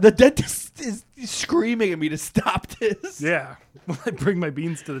 The dentist is screaming at me to stop this. Yeah. When I bring my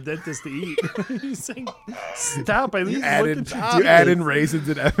beans to the dentist to eat, he's saying, "Stop!" I You add in raisins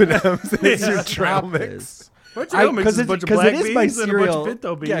and M&Ms and it's your Stop trail this. mix. What you mix is a bunch of black beans my and a bunch cereal. of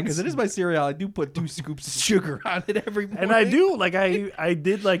pinto beans. Yeah, because it is my cereal. I do put 2 scoops of sugar on it every morning. And I do I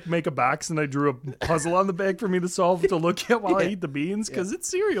did like make a box and I drew a puzzle on the back for me to solve to look at while I eat the beans because it's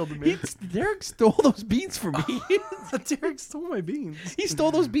cereal to me. Derek stole those beans from me. Derek stole my beans. He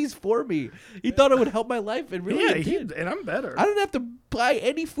stole those beans for me. He thought it would help my life, and really Yeah, it did. and I'm better. I didn't have to buy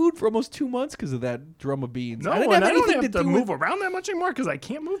any food for almost 2 months because of that drum of beans. No, I didn't and have I don't anything have to do move with- around that much anymore because I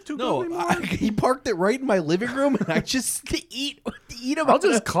can't move too No, quickly anymore. he parked it right in my living room, and I just eat them. I'll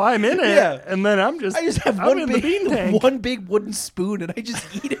just climb in it, Yeah. and then I just have I'm in the bean tank. one big wooden spoon, and I just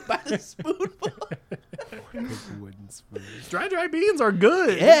eat it by the spoonful. Wooden spoon. Dry beans are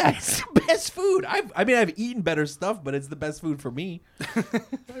good. Yeah, it's the best food. I've eaten better stuff, but it's the best food for me.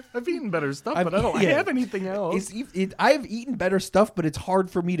 I've eaten better stuff, I've- but I don't yeah. have anything else. I've eaten better stuff, but it's hard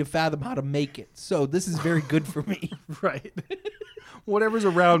for me to fathom how to make it. So this is very good for me. Right. Whatever's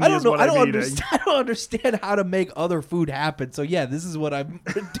around me I don't is know. what I don't I'm eating. understand. I don't understand how to make other food happen. So yeah, this is what I'm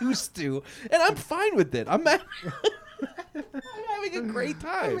reduced to, and I'm fine with it. I'm having a great I'm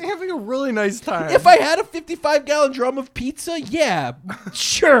time. having a really nice time. If I had a 55-gallon drum of pizza, yeah,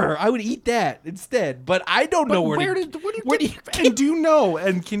 sure, I would eat that instead. But I don't know where where to. did what do you where get? do you And do you know?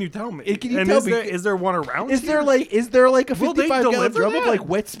 And can you tell me? Can you and tell is me? There, is there one around? Is here? there like a Will they 55-gallon deliver drum of that? like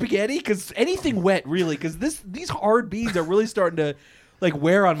wet spaghetti? Because anything wet, really. Because these hard beans are really starting to like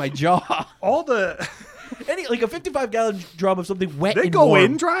wear on my jaw. all the like a 55-gallon drum of something wet. They and go warm.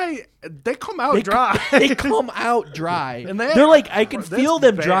 in dry. They come out dry. They come out dry. And they're like, I can that's feel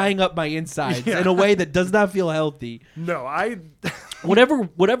them bad. drying up my insides Yeah. in a way that does not feel healthy. No,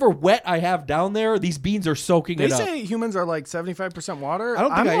 Whatever wet I have down there, these beans are soaking They it up. say humans are like 75% water. I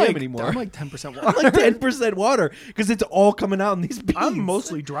don't think I'm I am like, anymore. I'm like 10% water. I'm like 10% water because it's all coming out in these beans. I'm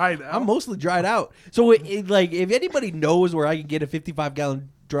mostly dry now. I'm mostly dried out. So, like, if anybody knows where I can get a 55-gallon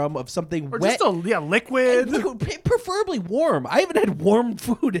drum of something or wet, just liquid. preferably warm. I haven't had warm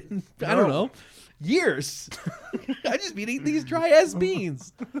food in I don't know years. I just been eating these dry ass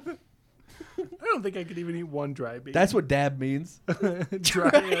beans. I don't think I could even eat one dry bean. That's what dab means. dry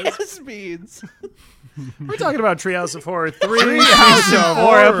as- ass beans. We're talking about Treehouse of Horror 3, Treehouse of or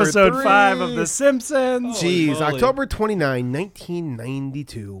Horror episode 3. 5 of The Simpsons. Holy Jeez, moly. October 29,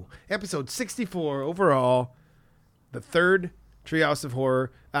 1992. Episode 64 overall. The third Treehouse of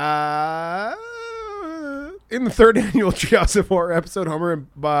Horror. In the third annual Treehouse of Horror episode, Homer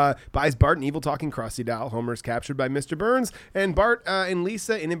buys Bart an evil-talking Krusty doll. Homer is captured by Mr. Burns, and Bart and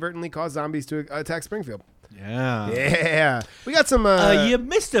Lisa inadvertently cause zombies to attack Springfield. Yeah. Yeah. We got some... You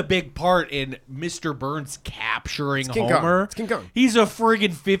missed a big part in Mr. Burns capturing King Kong. Homer. It's King Kong. He's a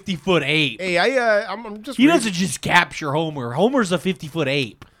friggin' 50-foot ape. Hey, I'm just... He doesn't just capture Homer. Homer's a 50-foot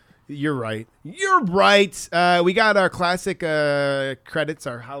ape. You're right. You're right. We got our classic credits,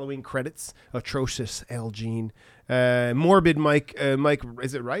 our Halloween credits. Atrocious Al Jean. Morbid Mike. Mike,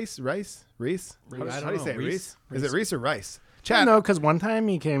 is it Rice? Reese? How do you say it? Reese? Is it Reese or Rice? I Chat. know, because one time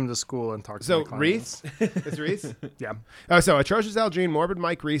he came to school and talked to So my clients. Reese? It's Reese? Yeah. So Atrocious Al Jean, Morbid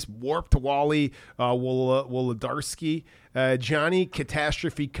Mike Reese, Warped Wally, Wolodarsky, Johnny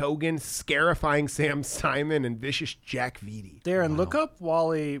Catastrophe Kogan, Scarifying Sam Simon, and Vicious Jack Vitti. Darren, look up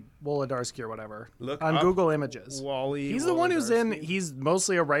Wally Wolodarsky or whatever Look on up Google Images. Wally He's the one who's in. Wolodarsky. He's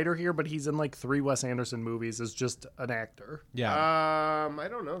mostly a writer here, but he's in like 3 Wes Anderson movies as just an actor. Yeah. I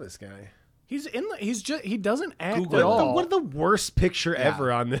don't know this guy. He's in. He's just. He doesn't act Google at it. all. What the worst picture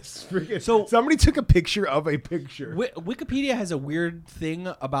ever on this? So- somebody took a picture of a picture. Wikipedia has a weird thing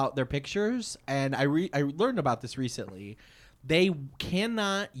about their pictures, and I learned about this recently. They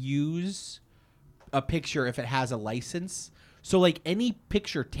cannot use a picture if it has a license. So, like, any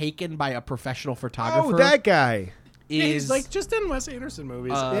picture taken by a professional photographer Oh, that guy. He's is like just in Wes Anderson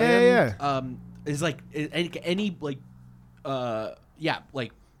movies. Yeah. is like any like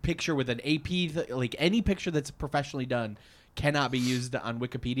like picture with an AP like any picture that's professionally done cannot be used on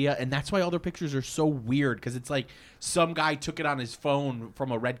Wikipedia, and that's why all their pictures are so weird because it's like some guy took it on his phone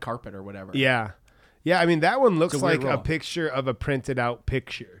from a red carpet or whatever. Yeah. I mean, that one looks It's a weird like a role. picture of a printed out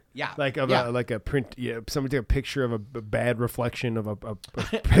picture. Yeah. Like of Yeah. a print. Yeah. Somebody took a picture of a bad reflection of a I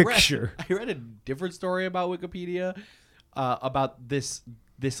picture. read a different story about Wikipedia about this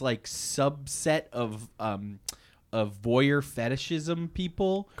like subset of voyeur fetishism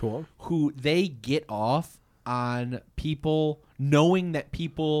people. Cool. Who they get off on people knowing that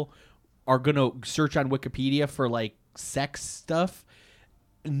people are gonna search on Wikipedia for like sex stuff.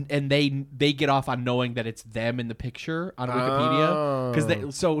 And they get off on knowing that it's them in the picture on Wikipedia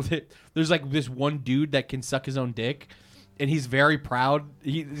because there's like this one dude that can suck his own dick, and he's very proud.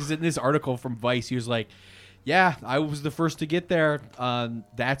 He's in this article from Vice. He was like, "Yeah, I was the first to get there.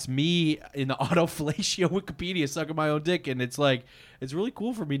 That's me in the autofellatio Wikipedia sucking my own dick, and it's like it's really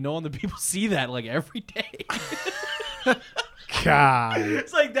cool for me knowing that people see that like every day." God.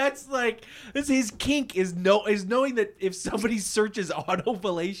 It's like that's his kink is knowing that if somebody searches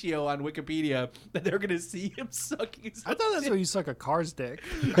autofellatio on Wikipedia, that they're gonna see him sucking his I thought that's where you suck a car's dick.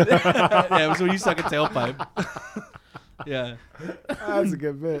 yeah, it was when you suck a tailpipe. Yeah. That's a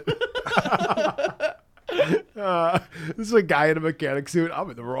good bit. This is a guy in a mechanic suit. I'm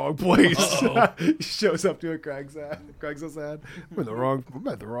in the wrong place. He shows up to a Craigslist ad. I'm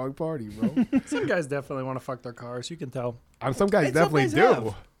at the wrong party, bro. Some guys definitely want to fuck their cars. You can tell. Some guys And some definitely guys do.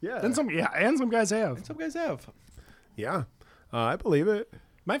 have. Yeah. And some guys have. Some guys have. Yeah. I believe it.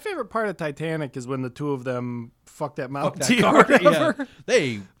 My favorite part of Titanic is when the two of them fuck that Fuck Mountain that Dew or car. whatever. Yeah.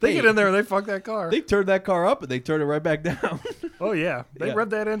 They They get in there and they fuck that car. They turn that car up and they turn it right back down. Oh yeah, they Yeah.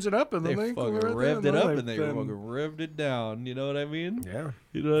 rev that engine up and They then they fucking right there, revved it then up they- and they then- fucking revved it down. You know what I mean? Yeah.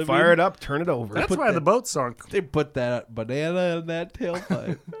 You know what I Fire mean? it up, turn it over. That's put why that- the boat sunk. They put that banana in that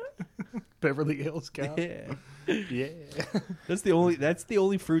tailpipe. Beverly Hills Cow. Yeah. Yeah. That's the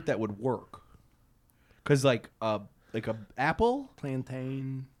only fruit that would work. Cause like a apple,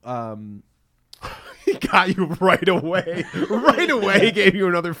 Plantain. He got you right away. Right away, he gave you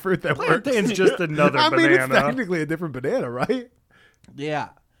another fruit that works. Plantain's just another I mean, it's banana. technically a different banana, right? yeah.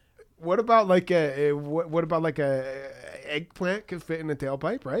 What about like a eggplant could fit in a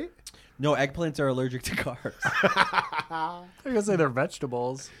tailpipe, right? No, eggplants are allergic to carbs. I was gonna say they're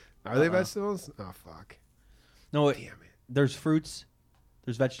vegetables. Are they vegetables? Oh fuck. No, Damn it. there's fruits,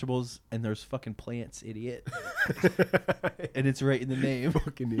 there's vegetables, and there's fucking plants, idiot. And it's right in the name.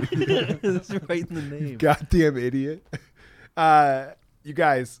 Fucking idiot. It's right in the name. Goddamn idiot. You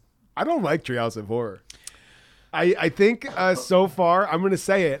guys, I don't like Treehouse of Horror. I think so far, I'm going to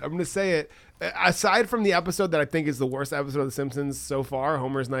say it. Aside from the episode that I think is the worst episode of The Simpsons so far,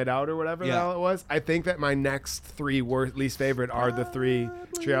 Homer's Night Out or whatever the hell it was, I think that my next three least favorite are the three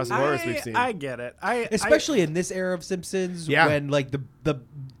Treehouse of Horrors we've seen. I get it. Especially in this era of Simpsons, Yeah. when like the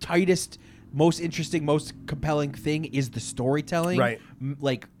tightest, most interesting, most compelling thing is the storytelling, Right.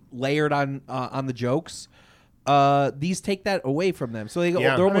 Like layered on the jokes. These take that away from them, so they're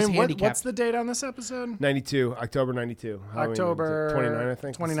Yeah. almost handicapped. what's the date on this episode? 92, October 92. Halloween, October 29, I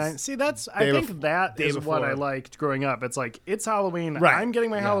think. 29. See, that's Day I think bef- that day is what I before. liked growing up. It's like it's Halloween. Right. I'm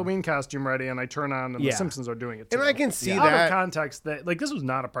getting my Halloween costume ready, and I turn on, and Yeah. The Simpsons are doing it too. And I can see Out that. of context, that like this was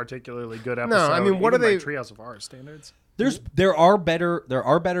not a particularly good episode. I mean, what even are by they- Treehouse of Horror standards? There are better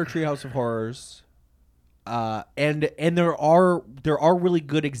Treehouse of Horrors, and there are really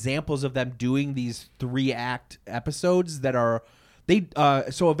good examples of them doing these 3-act episodes that are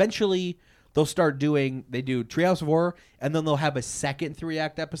so eventually they'll start doing Treehouse of Horror, and then they'll have a second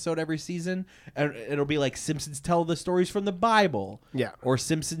 3-act episode every season, and it'll be like Simpsons tell the stories from the Bible, or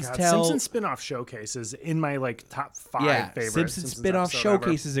Simpsons God, tell Simpsons spin-off showcase is in my like top 5 favorite. Simpsons spin-off episode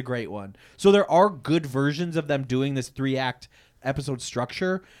showcase is a great one. So there are good versions of them doing this 3-act episode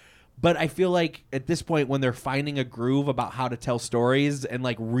structure, but I feel like at this point when they're finding a groove about how to tell stories and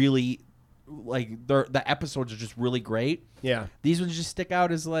like really like the episodes are just really great. Yeah. These ones just stick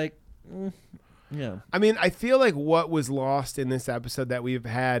out as like yeah. I mean, I feel like what was lost in this episode that we've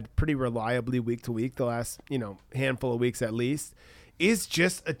had pretty reliably week to week, the last, handful of weeks at least, is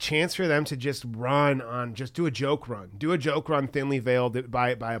just a chance for them to just just do a joke run thinly veiled by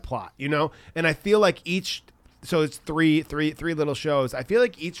a plot, And I feel like so it's three little shows. I feel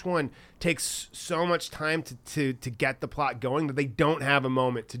like each one takes so much time to get the plot going that they don't have a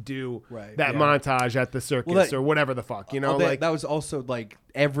moment to do that montage at the circus or whatever the fuck, that was also like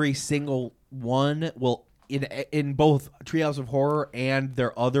every single one will in both Treehouse of Horror and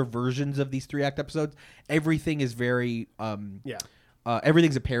their other versions of these 3-act episodes, everything is very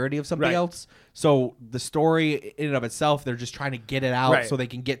everything's a parody of something else. So the story in and of itself, they're just trying to get it out so they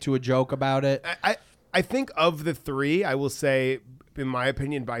can get to a joke about it. I think of the three, I will say, in my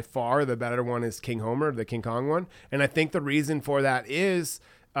opinion, by far the better one is King Homer, the King Kong one. And I think the reason for that is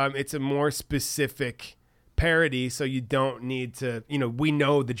it's a more specific parody, so you don't need to, we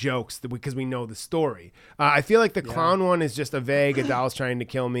know the jokes because we know the story. I feel like the clown one is just a vague, a doll's trying to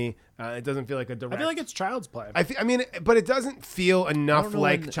kill me. It doesn't feel like a direct. I feel like it's Child's Play. But it doesn't feel enough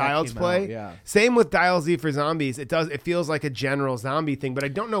like Child's Play. Same with Dial Z for Zombies. It feels like a general zombie thing, but I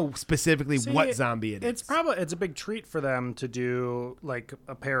don't know specifically what zombie it is. It's a big treat for them to do like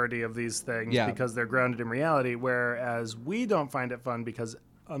a parody of these things because they're grounded in reality, whereas we don't find it fun because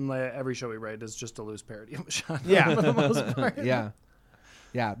every show we write is just a loose parody of a genre for the most part. Yeah.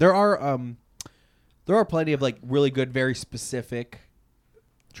 There are plenty of like really good, very specific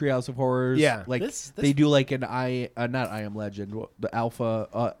Treehouse of Horrors. Yeah. Like they do like not I Am Legend, the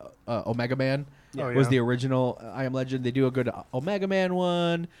Alpha Omega Man was the original I Am Legend. They do a good Omega Man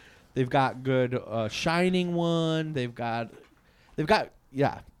one. They've got good Shining one. They've got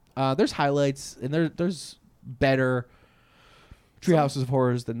there's highlights and there's better Treehouses of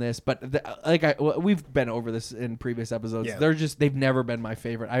Horrors than this, but we've been over this in previous episodes. Yeah. They've never been my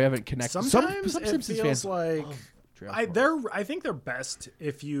favorite. I haven't connected. Sometimes some it Simpsons feels fans like Treehouse of I think they're best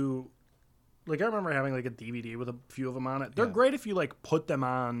if you like. I remember having like a DVD with a few of them on it. They're great if you like put them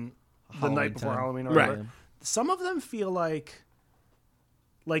on the night before Halloween or whatever. Right. Some of them feel like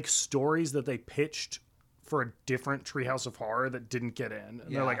stories that they pitched for a different Treehouse of Horror that didn't get in. And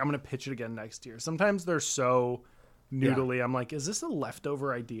they're like, I'm going to pitch it again next year. Sometimes they're so noodly. I'm like, is this a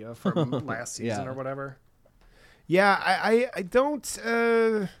leftover idea from last season or whatever? Yeah, I don't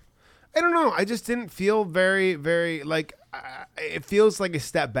know. I just didn't feel very, very like it feels like a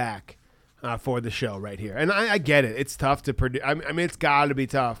step back for the show right here. And I get it. It's tough to produce. I mean, it's got to be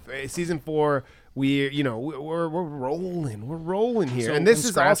tough. Season 4, we're rolling. We're rolling here. So, and this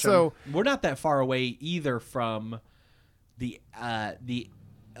is also we're not that far away either from the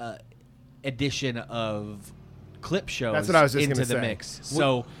addition of clip shows That's what I was just into gonna the say. mix.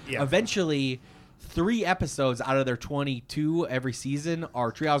 So eventually 3 episodes out of their 22 every season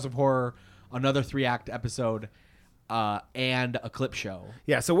are Treehouse of Horror, another 3-act episode, and a clip show.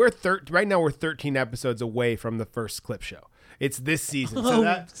 Yeah, so right now we're 13 episodes away from the first clip show. It's this season. Oh, So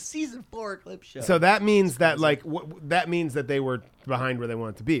that season 4 clip show. so that means that like that means that they were behind where they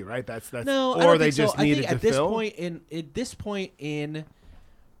wanted to be, right? That's no, I or don't they think so. just I needed think to fill. at this point in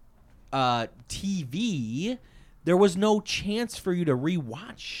TV, there was no chance for you to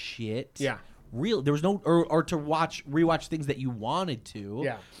rewatch shit. Yeah. There was no or to rewatch things that you wanted to.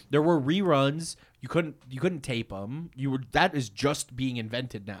 Yeah. There were reruns. You couldn't tape them. That is just being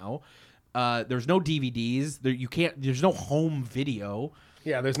invented now. There's no DVDs. There's no home video.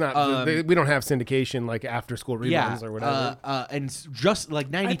 Yeah, there's not. We don't have syndication like after school reruns or whatever. Just like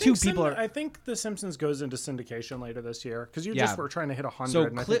 92 people are. I think The Simpsons goes into syndication later this year because you Yeah. just were trying to hit 100, So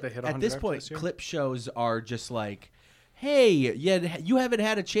and I think they hit 100 at this after point, this year. clip shows are just like, hey, you haven't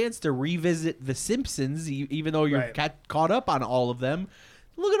had a chance to revisit The Simpsons, even though you're Right. caught up on all of them.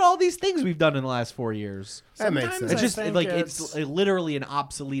 Look at all these things we've done in the last 4 years. That makes Sometimes sense. It's just think like it's literally an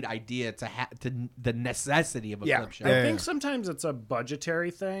obsolete idea to the necessity of a Yeah. clip show. I think sometimes it's a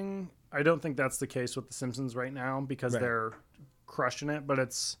budgetary thing. I don't think that's the case with The Simpsons right now because Right. they're crushing it, but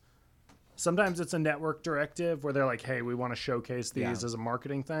sometimes it's a network directive where they're like, hey, we want to showcase these Yeah. as a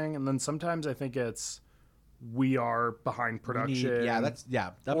marketing thing. And then sometimes I think we are behind production.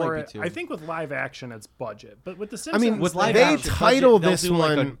 That or might be too. I think with live action, it's budget. But with The I Simpsons, mean, with live they action title budget, this they'll do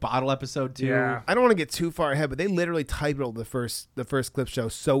like a one- bottle episode too. Yeah. I don't want to get too far ahead, but they literally titled the first clip show,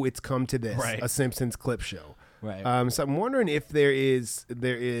 so it's come to this, Right. a Simpsons clip show. Right. So I'm wondering if there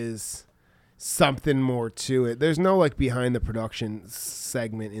is something more to it. There's no like behind the production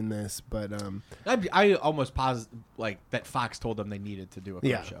segment in this, but I almost positive like that Fox told them they needed to do a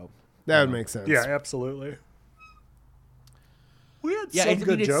clip Yeah. show. that would make sense. yeah, absolutely. We had Yeah, some I good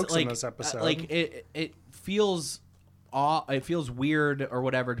mean, it's jokes like, in this episode. Like it feels it feels weird or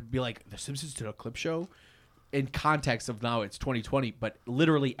whatever to be like The Simpsons did a clip show in context of now it's 2020, but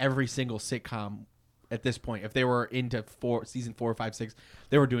literally every single sitcom at this point, if they were into season 4, 5, 6,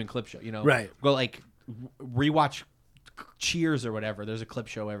 they were doing clip show. You know, Right. Go like rewatch Cheers or whatever. There's a clip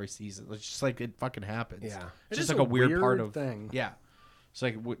show every season. It's just like it fucking happens. Yeah. it's It just is like a a weird part weird of thing. Yeah. It's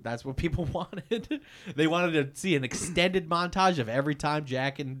like that's what people wanted. They wanted to see an extended montage of every time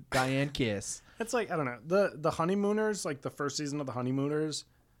Jack and Diane kiss. It's like, I don't know. The Honeymooners, like the first season of the Honeymooners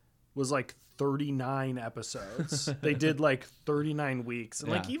was like 39 episodes. They did like 39 weeks.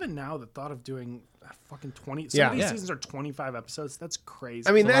 And like Yeah. even now the thought of doing fucking 20 Yeah. some of these Yeah. seasons are 25 episodes. That's crazy.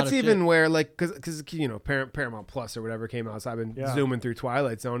 I mean, It's a lot that's of even shit. where, like, because you know, Paramount Plus or whatever came out. So I've been Yeah. zooming through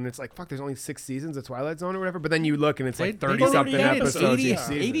Twilight Zone, and it's like, fuck, there's only 6 seasons of Twilight Zone or whatever. But then you look, and it's like They 30 something did episodes 80, each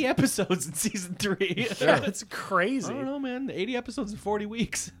season. 80 episodes in season 3. it's I crazy. don't know, man. 80 episodes in 40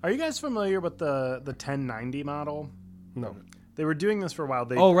 weeks. Are you guys familiar with the 1090 model? No, They were doing this for a while.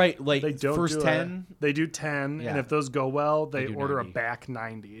 They Oh, right. Like they don't first do 10. They do 10, Yeah. and if those go well, they do order 90. a back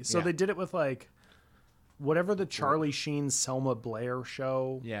 90. So Yeah. they did it with like whatever the Charlie Sheen Selma Blair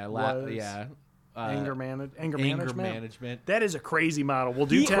show Yeah. was. Yeah. Anger Anger management. management. That is a crazy model. We'll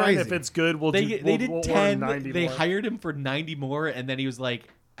do 10 Crazy. if it's good. We'll They do. they we'll did order 10. 90 They more. hired him for 90 more, and then he was like,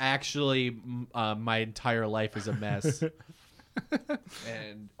 "Actually, my entire life is a mess."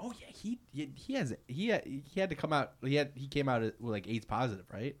 And oh yeah, he had to come out. He came out with like AIDS positive,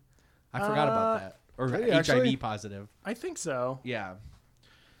 right? I forgot about that. Or did he HIV actually? positive. I think so. Yeah.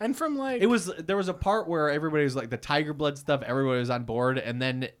 And from like There was a part where everybody was like the tiger blood stuff. Everybody was on board, and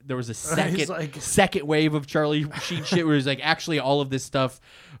then there was a second wave of Charlie Sheen shit where he's like, actually, all of this stuff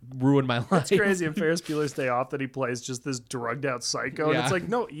ruined my life. it's crazy in Ferris Bueller's Day Off that he plays just this drugged out psycho. And Yeah. it's like,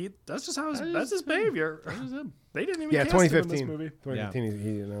 no, that's just how that's his behavior. They didn't even yeah, cast him in 2015. this movie. 2015,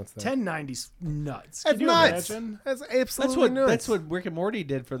 he announced that. 1090's nuts. That's Can you nuts. imagine? That's absolutely nuts. That's what Rick and Morty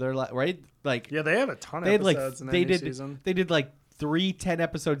did for their right. Like Yeah, they have a ton of they had like episodes in they any did season. they did like 3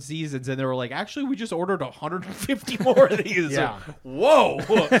 10-episode seasons, and they were like, actually, we just ordered 150 more of these. Yeah. Like, whoa.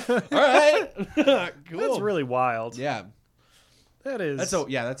 All right. Cool. That's really wild. Yeah. That is.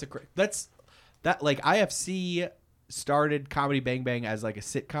 That's that like IFC started Comedy Bang Bang as like a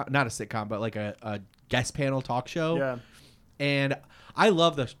sitcom, not a sitcom, but like a guest panel talk show. Yeah. And I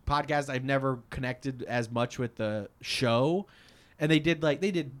love the podcast. I've never connected as much with the show. And they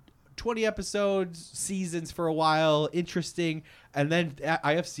did 20 episodes, seasons for a while, interesting. And then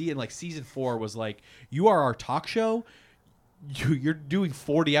IFC in like season 4 was like, you are our talk show. You're doing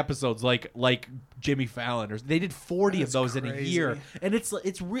 40 episodes like Jimmy Fallon, or they did 40 of That's those in a crazy. year, and it's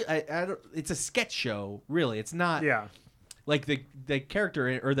real. It's a sketch show, really. It's not Yeah. like the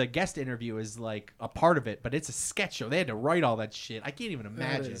character or the guest interview is like a part of it, but it's a sketch show. They had to write all that shit. I can't even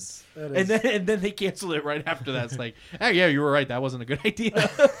imagine. that And then they canceled it right after that. It's like, hey, yeah, you were right. That wasn't a good idea.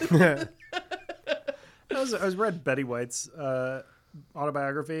 I read Betty White's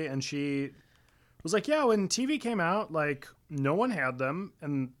autobiography, and she was like, yeah, when TV came out, like no one had them,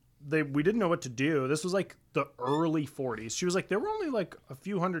 and we didn't know what to do. This was like the early 40s. She was like, there were only like a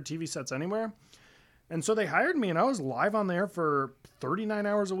few hundred TV sets anywhere. And so they hired me, and I was live on the air for 39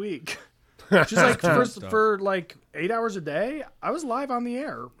 hours a week. She's like, for like 8 hours a day, I was live on the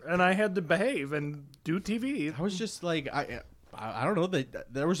air, and I had to behave and do TV. I was just like, I don't know.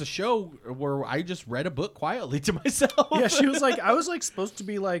 There was a show where I just read a book quietly to myself. Yeah, she was like, I was like supposed to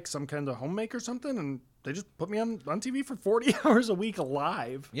be like some kind of homemaker or something, and they just put me on TV for 40 hours a week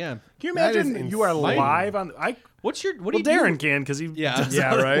live. Yeah. Can you That is imagine you are insane. live on? What do Well, you Darren do? can because he. Yeah.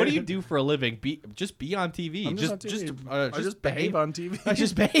 Yeah, right? What do you do for a living? Just be on TV. I'm just on TV. I just behave behave on TV. I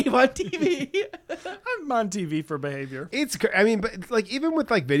just behave on TV. I'm on TV for behavior. I mean, but like even with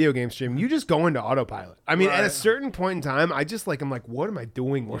like video game streaming, you just go into autopilot. I mean, at a Right. certain point in time, I'm like, what am I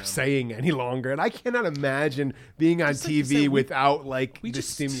doing or saying any longer? And I cannot imagine being on Just like you TV said, without like we the just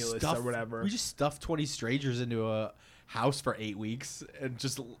stimulus stuff, or whatever. We just stuffed 20 strangers into a house for 8 weeks, and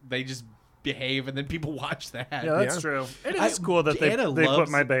they just behave, and then people watch that. Yeah, that's Yeah. true. It is cool that they Anna put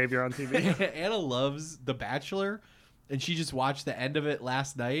loves- my behavior on TV. Anna loves The Bachelor, and she just watched the end of it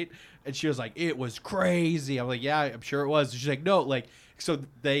last night, and she was like, "It was crazy." I'm like, "Yeah, I'm sure it was." She's like, "No, like." So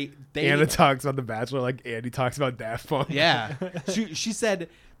they Anna talks about The Bachelor like Andy talks about Daft Punk. yeah. She said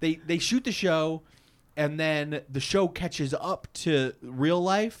they shoot the show, and then the show catches up to real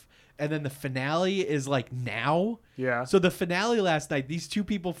life, and then the finale is like now. Yeah. So the finale last night, these two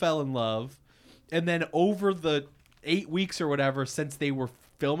people fell in love, and then over the 8 weeks or whatever since they were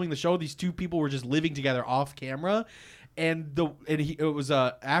filming the show, these two people were just living together off camera, and it was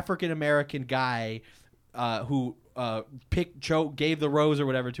a African American guy who gave the rose or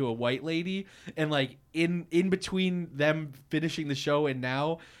whatever to a white lady, and like in between them finishing the show and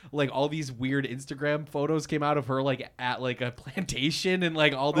now, like all these weird Instagram photos came out of her like at like a plantation and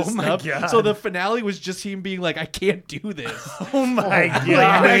like all this Oh my stuff. God. So the finale was just him being like, I can't do this. Oh my god.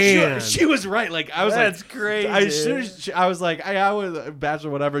 Like, man. she was right. Like I was That's like, crazy. As soon as I was like, I was a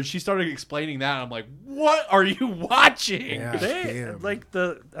bachelor, whatever. And she started explaining that. I'm like, what are you watching? Yeah. They Damn. like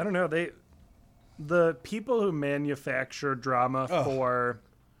I don't know, the people who manufacture drama for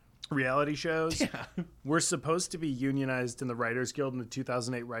reality shows were supposed to be unionized in the Writers Guild in the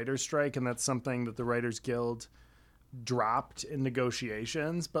 2008 writers strike, and that's something that the Writers Guild dropped in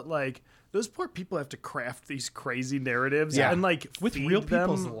negotiations. But like those poor people have to craft these crazy narratives Yeah. and like With feed real them.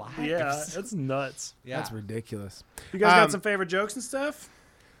 people's lives. Yeah, it's nuts. Yeah. That's ridiculous. You guys got some favorite jokes and stuff?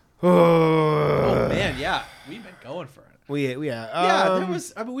 Oh man, yeah, we've been going for it. Yeah. There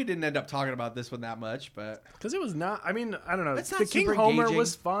was. I mean, we didn't end up talking about this one that much, but Because it was not. I mean, I don't know. It's not The King super Homer engaging.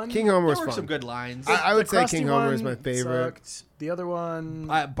 was fun. King Homer there was were fun. some good lines. I would The say Krusty King Homer is one my favorite. sucked. The other one.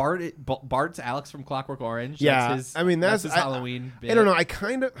 Bart's Alex from Clockwork Orange. Yeah, that's his, I mean that's his Halloween. I don't know.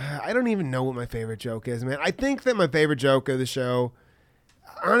 I don't even know what my favorite joke is, man. I think that my favorite joke of the show,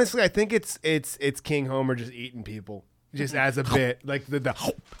 honestly, I think it's King Homer just eating people, just as a bit, like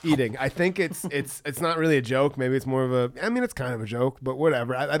the eating. I think it's not really a joke. Maybe it's more of a. I mean, it's kind of a joke, but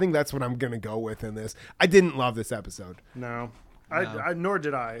whatever. I think that's what I'm gonna go with in this. I didn't love this episode. No. I nor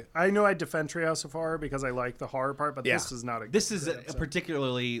did I. I know I defend Treehouse of Horror because I like the horror part, but Yeah. this is not a. This is good a episode.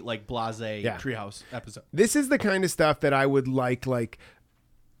 particularly like blasé Yeah. Treehouse episode. This is the kind of stuff that I would like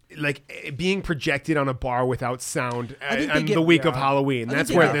being projected on a bar without sound think they on get- the week of yeah. Halloween. I That's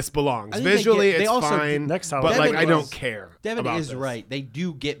think where they- this belongs. I think they Visually, get- they it's also fine, next but Halloween. like I don't is- care. Devin about is this. right. They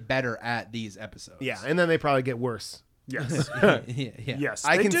do get better at these episodes. Yeah, and then they probably get worse. Yes. yeah. Yes.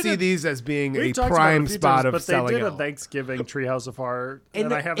 I They can did see a- these as being we've a talked about it prime few spot times, of but selling they did a out. Thanksgiving Treehouse of Horror,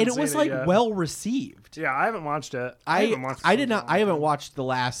 and I haven't and it seen was like yet. well received. Yeah, I haven't watched it. I haven't watched I it did in not. a I haven't long watched the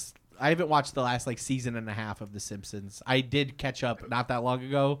last. I haven't watched the last like season and a half of The Simpsons. I did catch up not that long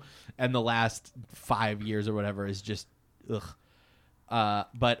ago, and the last 5 years or whatever is just ugh.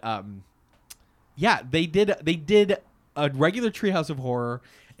 Yeah, they did a regular Treehouse of Horror,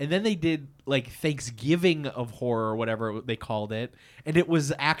 and then they did like Thanksgiving of Horror or whatever they called it, and it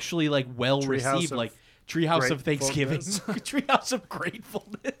was actually like well Treehouse received, of like Treehouse of Thanksgiving, Gratefulness. Treehouse of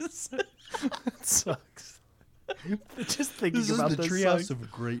Gratefulness. It sucks. Just thinking This is about the this Treehouse sucks.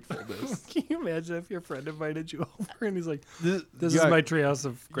 of Gratefulness. Can you imagine if your friend invited you over and he's like, This "This is my Treehouse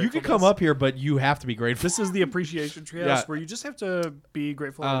of Gratefulness." You could come up here, but you have to be grateful. This is the appreciation treehouse Yeah. where you just have to be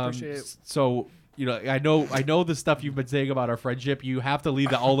grateful and appreciate. So you know, I know the stuff you've been saying about our friendship. You have to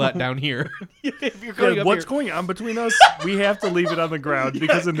leave all that down here. If you're coming Yeah, up what's here, going on between us? We have to leave it on the ground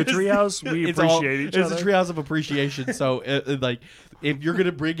because in the treehouse we it's appreciate each It's other. a treehouse of appreciation. So, like, if you're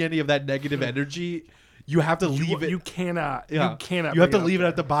gonna bring any of that negative energy, you have to leave it. You cannot. Yeah. You cannot. You have to bring leave it up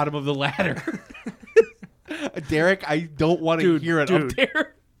at the bottom of the ladder. Derek, I don't want to Dude, hear it dude. up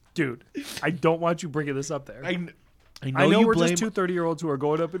there. Dude, I don't want you bringing this up there. I know, I know you we're blame, just two 30-year-olds who are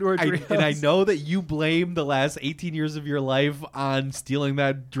going up into our treehouse. and I know that you blame the last 18 years of your life on stealing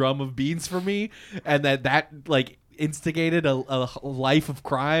that drum of beans from me, and that like instigated a life of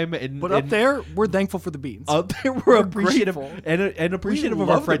crime. But up there, we're thankful for the beans. Up there, we're appreciative grateful. and appreciative We of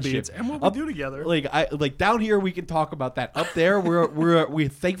our love the friendship beans and what we do together. Like down here, we can talk about that. Up there, we're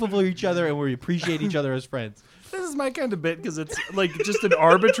thankful for each other and we appreciate each other as friends. This is my kind of bit because it's like just an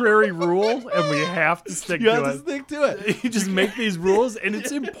arbitrary rule, and we have to stick You to have to it. stick to it. You just make these rules, and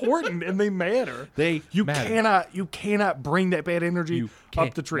it's important, and they matter. You matter. You cannot bring that bad energy You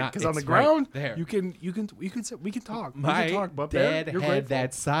up the tree cannot. because on the It's right ground there. we can talk. My we can talk, but dad there, you're had grateful.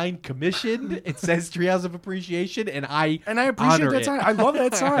 that sign commissioned. It says Treehouse of Appreciation, and I appreciate honor that it. sign. I love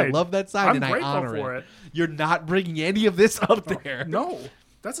that I sign. love that sign, I'm and I grateful honor for it. it. You're not bringing any of this up there. No,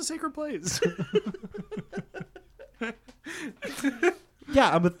 that's a sacred place.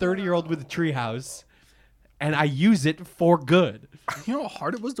 Yeah, I'm a 30-year-old with a treehouse, and I use it for good. You know how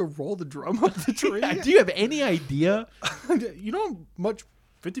hard it was to roll the drum up the tree? Do you have any idea? You know how much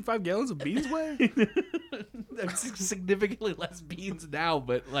 55 gallons of beans weigh? That's significantly less beans now,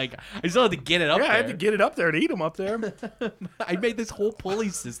 but like I still had to get it up Yeah, there. I had to get it up there and eat them up there. I made this whole pulley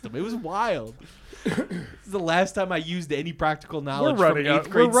system. It was wild. This is the last time I used any practical knowledge We're running from 8th out.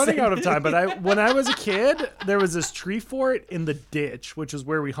 We're grade running out of science. time. But when I was a kid, there was this tree fort in the ditch, which is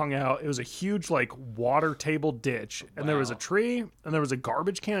where we hung out. It was a huge like water table ditch, and there was a tree, and there was a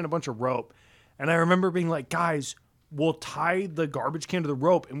garbage can and a bunch of rope. And I remember being like, guys, we'll tie the garbage can to the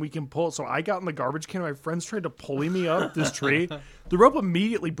rope and we can pull it. So I got in the garbage can. And my friends tried to pulley me up this tree. The rope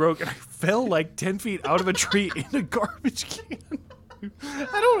immediately broke, and I fell like 10 feet out of a tree in a garbage can.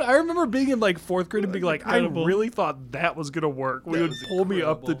 I remember being in like 4th grade and being like, Incredible. I really thought that was gonna work. We would was pull me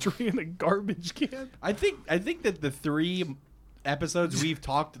up the incredible. tree in a garbage can. I think that the 3 episodes we've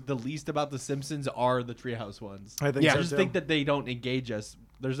talked the least about The Simpsons are the Treehouse ones. I think I so, just too. think that they don't engage us.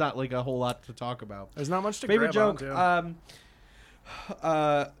 There's not like a whole lot to talk about. There's not much to Favorite grab joke.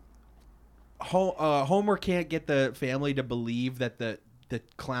 onto. Homer can't get the family to believe that the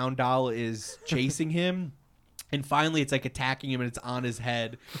clown doll is chasing him. And finally, it's like attacking him, and it's on his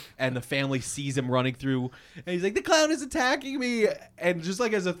head. And the family sees him running through, and he's like, "The clown is attacking me!" And just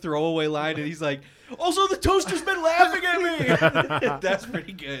like as a throwaway line, and he's like, "Also, the toaster's been laughing at me." That's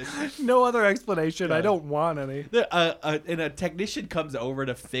pretty good. No other explanation. I don't want any. And a technician comes over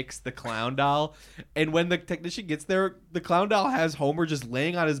to fix the clown doll, and when the technician gets there, the clown doll has Homer just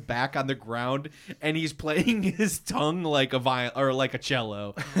laying on his back on the ground, and he's playing his tongue like a violin or like a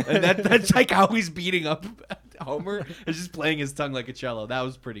cello, and that's like how he's beating up Homer. Is just playing his tongue like a cello. That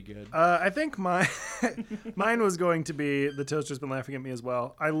was pretty good. I think mine was going to be the toaster's been laughing at me as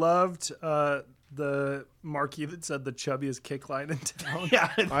well. I loved the marquee that said the chubbiest kick line in town. Yeah,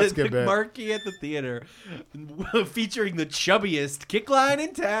 That's a good the bit. marquee at the theater featuring the chubbiest kick line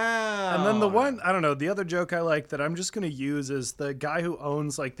in town. And then the one, I don't know, the other joke I like that I'm just going to use is the guy who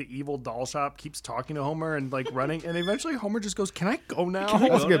owns like the evil doll shop keeps talking to Homer and like running. And eventually Homer just goes, "Can I go now?"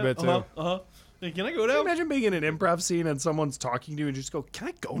 That's a good bit, too. Hey, can I go Can you now? imagine being in an improv scene and someone's talking to you and you just go, "Can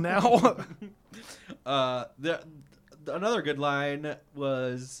I go now?" Another good line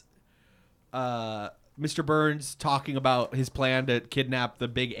was Mr. Burns talking about his plan to kidnap the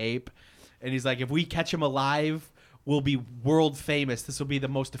big ape, and he's like, "If we catch him alive, we'll be world famous. This will be the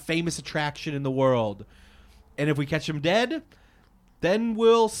most famous attraction in the world. And if we catch him dead, then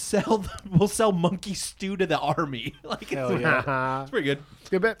we'll sell monkey stew to the army." Like, Hell yeah. it's pretty good.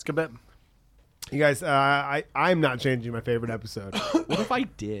 Good bit. It's a good bit. You guys, I'm not changing my favorite episode. What if I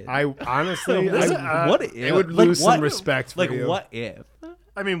did? I honestly, what if? it would Like, lose what- some respect for Like, you. what if?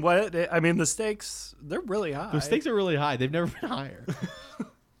 I mean, what? I mean, the stakes, they're really high. The stakes are really high. They've never been higher.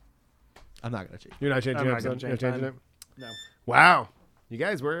 I'm not going to change. You're not changing I'm your not gonna episode? You're change changing it? mine. No. Wow. You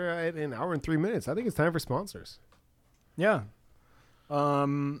guys, we're at an hour and 3 minutes. I think it's time for sponsors. Yeah.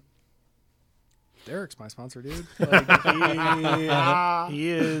 Derek's my sponsor, dude. Like, he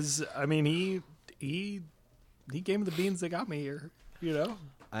is. I mean, he gave me the beans that got me here. You know,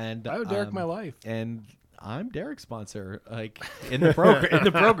 And I owe Derek my life. And I'm Derek's sponsor. Like in the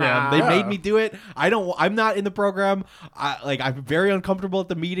program, they made me do it. I'm not in the program. I'm very uncomfortable at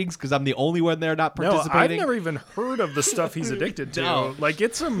the meetings because I'm the only one there not No, I've participating. never even heard of the stuff he's addicted to. No. Like,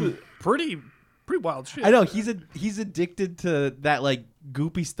 it's some pretty wild shit. I know he's addicted to that like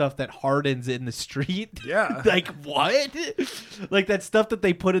goopy stuff that hardens in the street. Yeah. Like what? Like that stuff that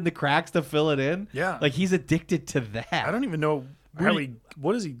they put in the cracks to fill it in. Yeah. Like he's addicted to that. I don't even know how he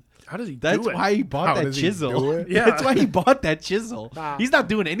What is he? How does he That's do it? why he bought How that does he do chisel. it? Yeah. That's why he bought that chisel. He's not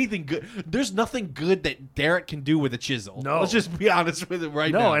doing anything good. There's nothing good that Derek can do with a chisel. No. Let's just be honest with him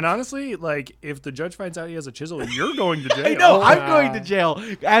right now. No, and honestly, like if the judge finds out he has a chisel, you're going to jail. I know. I'm going to jail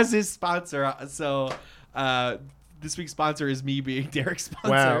as his sponsor. So this week's sponsor is me being Derek's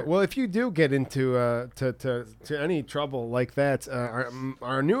sponsor. Wow. Well, if you do get into to any trouble like that,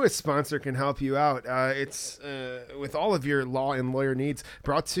 our newest sponsor can help you out. It's with all of your law and lawyer needs.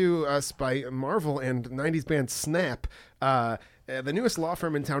 Brought to us by Marvel and 90s band Snap. The newest law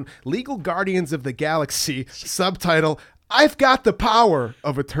firm in town, Legal Guardians of the Galaxy. Subtitle: I've got the power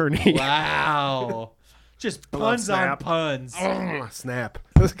of attorney. Wow. Just puns on Snap. puns. Snap.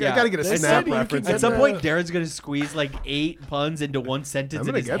 Yeah. I gotta get a They Snap said you reference. could At in some there. point, Darren's going to squeeze like 8 puns into one sentence I'm and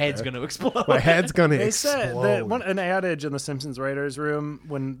gonna his get head's there. going to explode. My head's gonna They explode. said that an adage in the Simpsons writers' room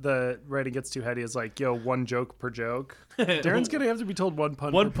when the writing gets too heady is like, "Yo, one joke per joke." Darren's gonna have to be told one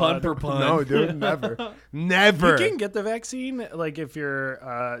pun. One per pun per pun. No, dude, never. Never. You can get the vaccine like if you're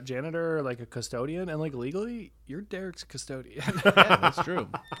a janitor or like a custodian, and like legally, you're Derek's custodian. Yeah, that's true.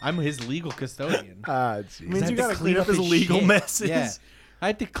 I'm his legal custodian. Jeez. Means I you had to gotta clean up his his legal shit. messes. Yeah. I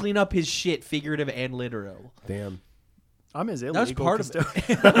had to clean up his shit, figurative and literal. Damn. I'm his illegal That was part of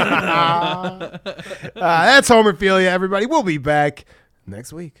custodian. it. That's Homerphilia, everybody. We'll be back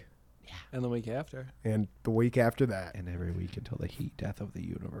next week And the week after, and the week after that. And every week until the heat death of the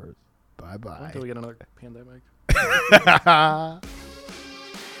universe. Bye-bye. until we get another pandemic.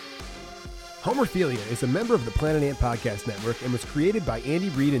 Homerphilia is a member of the Planet Ant Podcast Network and was created by Andy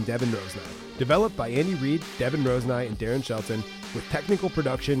Reid and Devin Rosenai. Developed by Andy Reid, Devin Rosenai, and Darren Shelton, with technical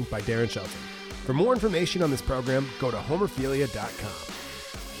production by Darren Shelton. For more information on this program, go to homerphilia.com.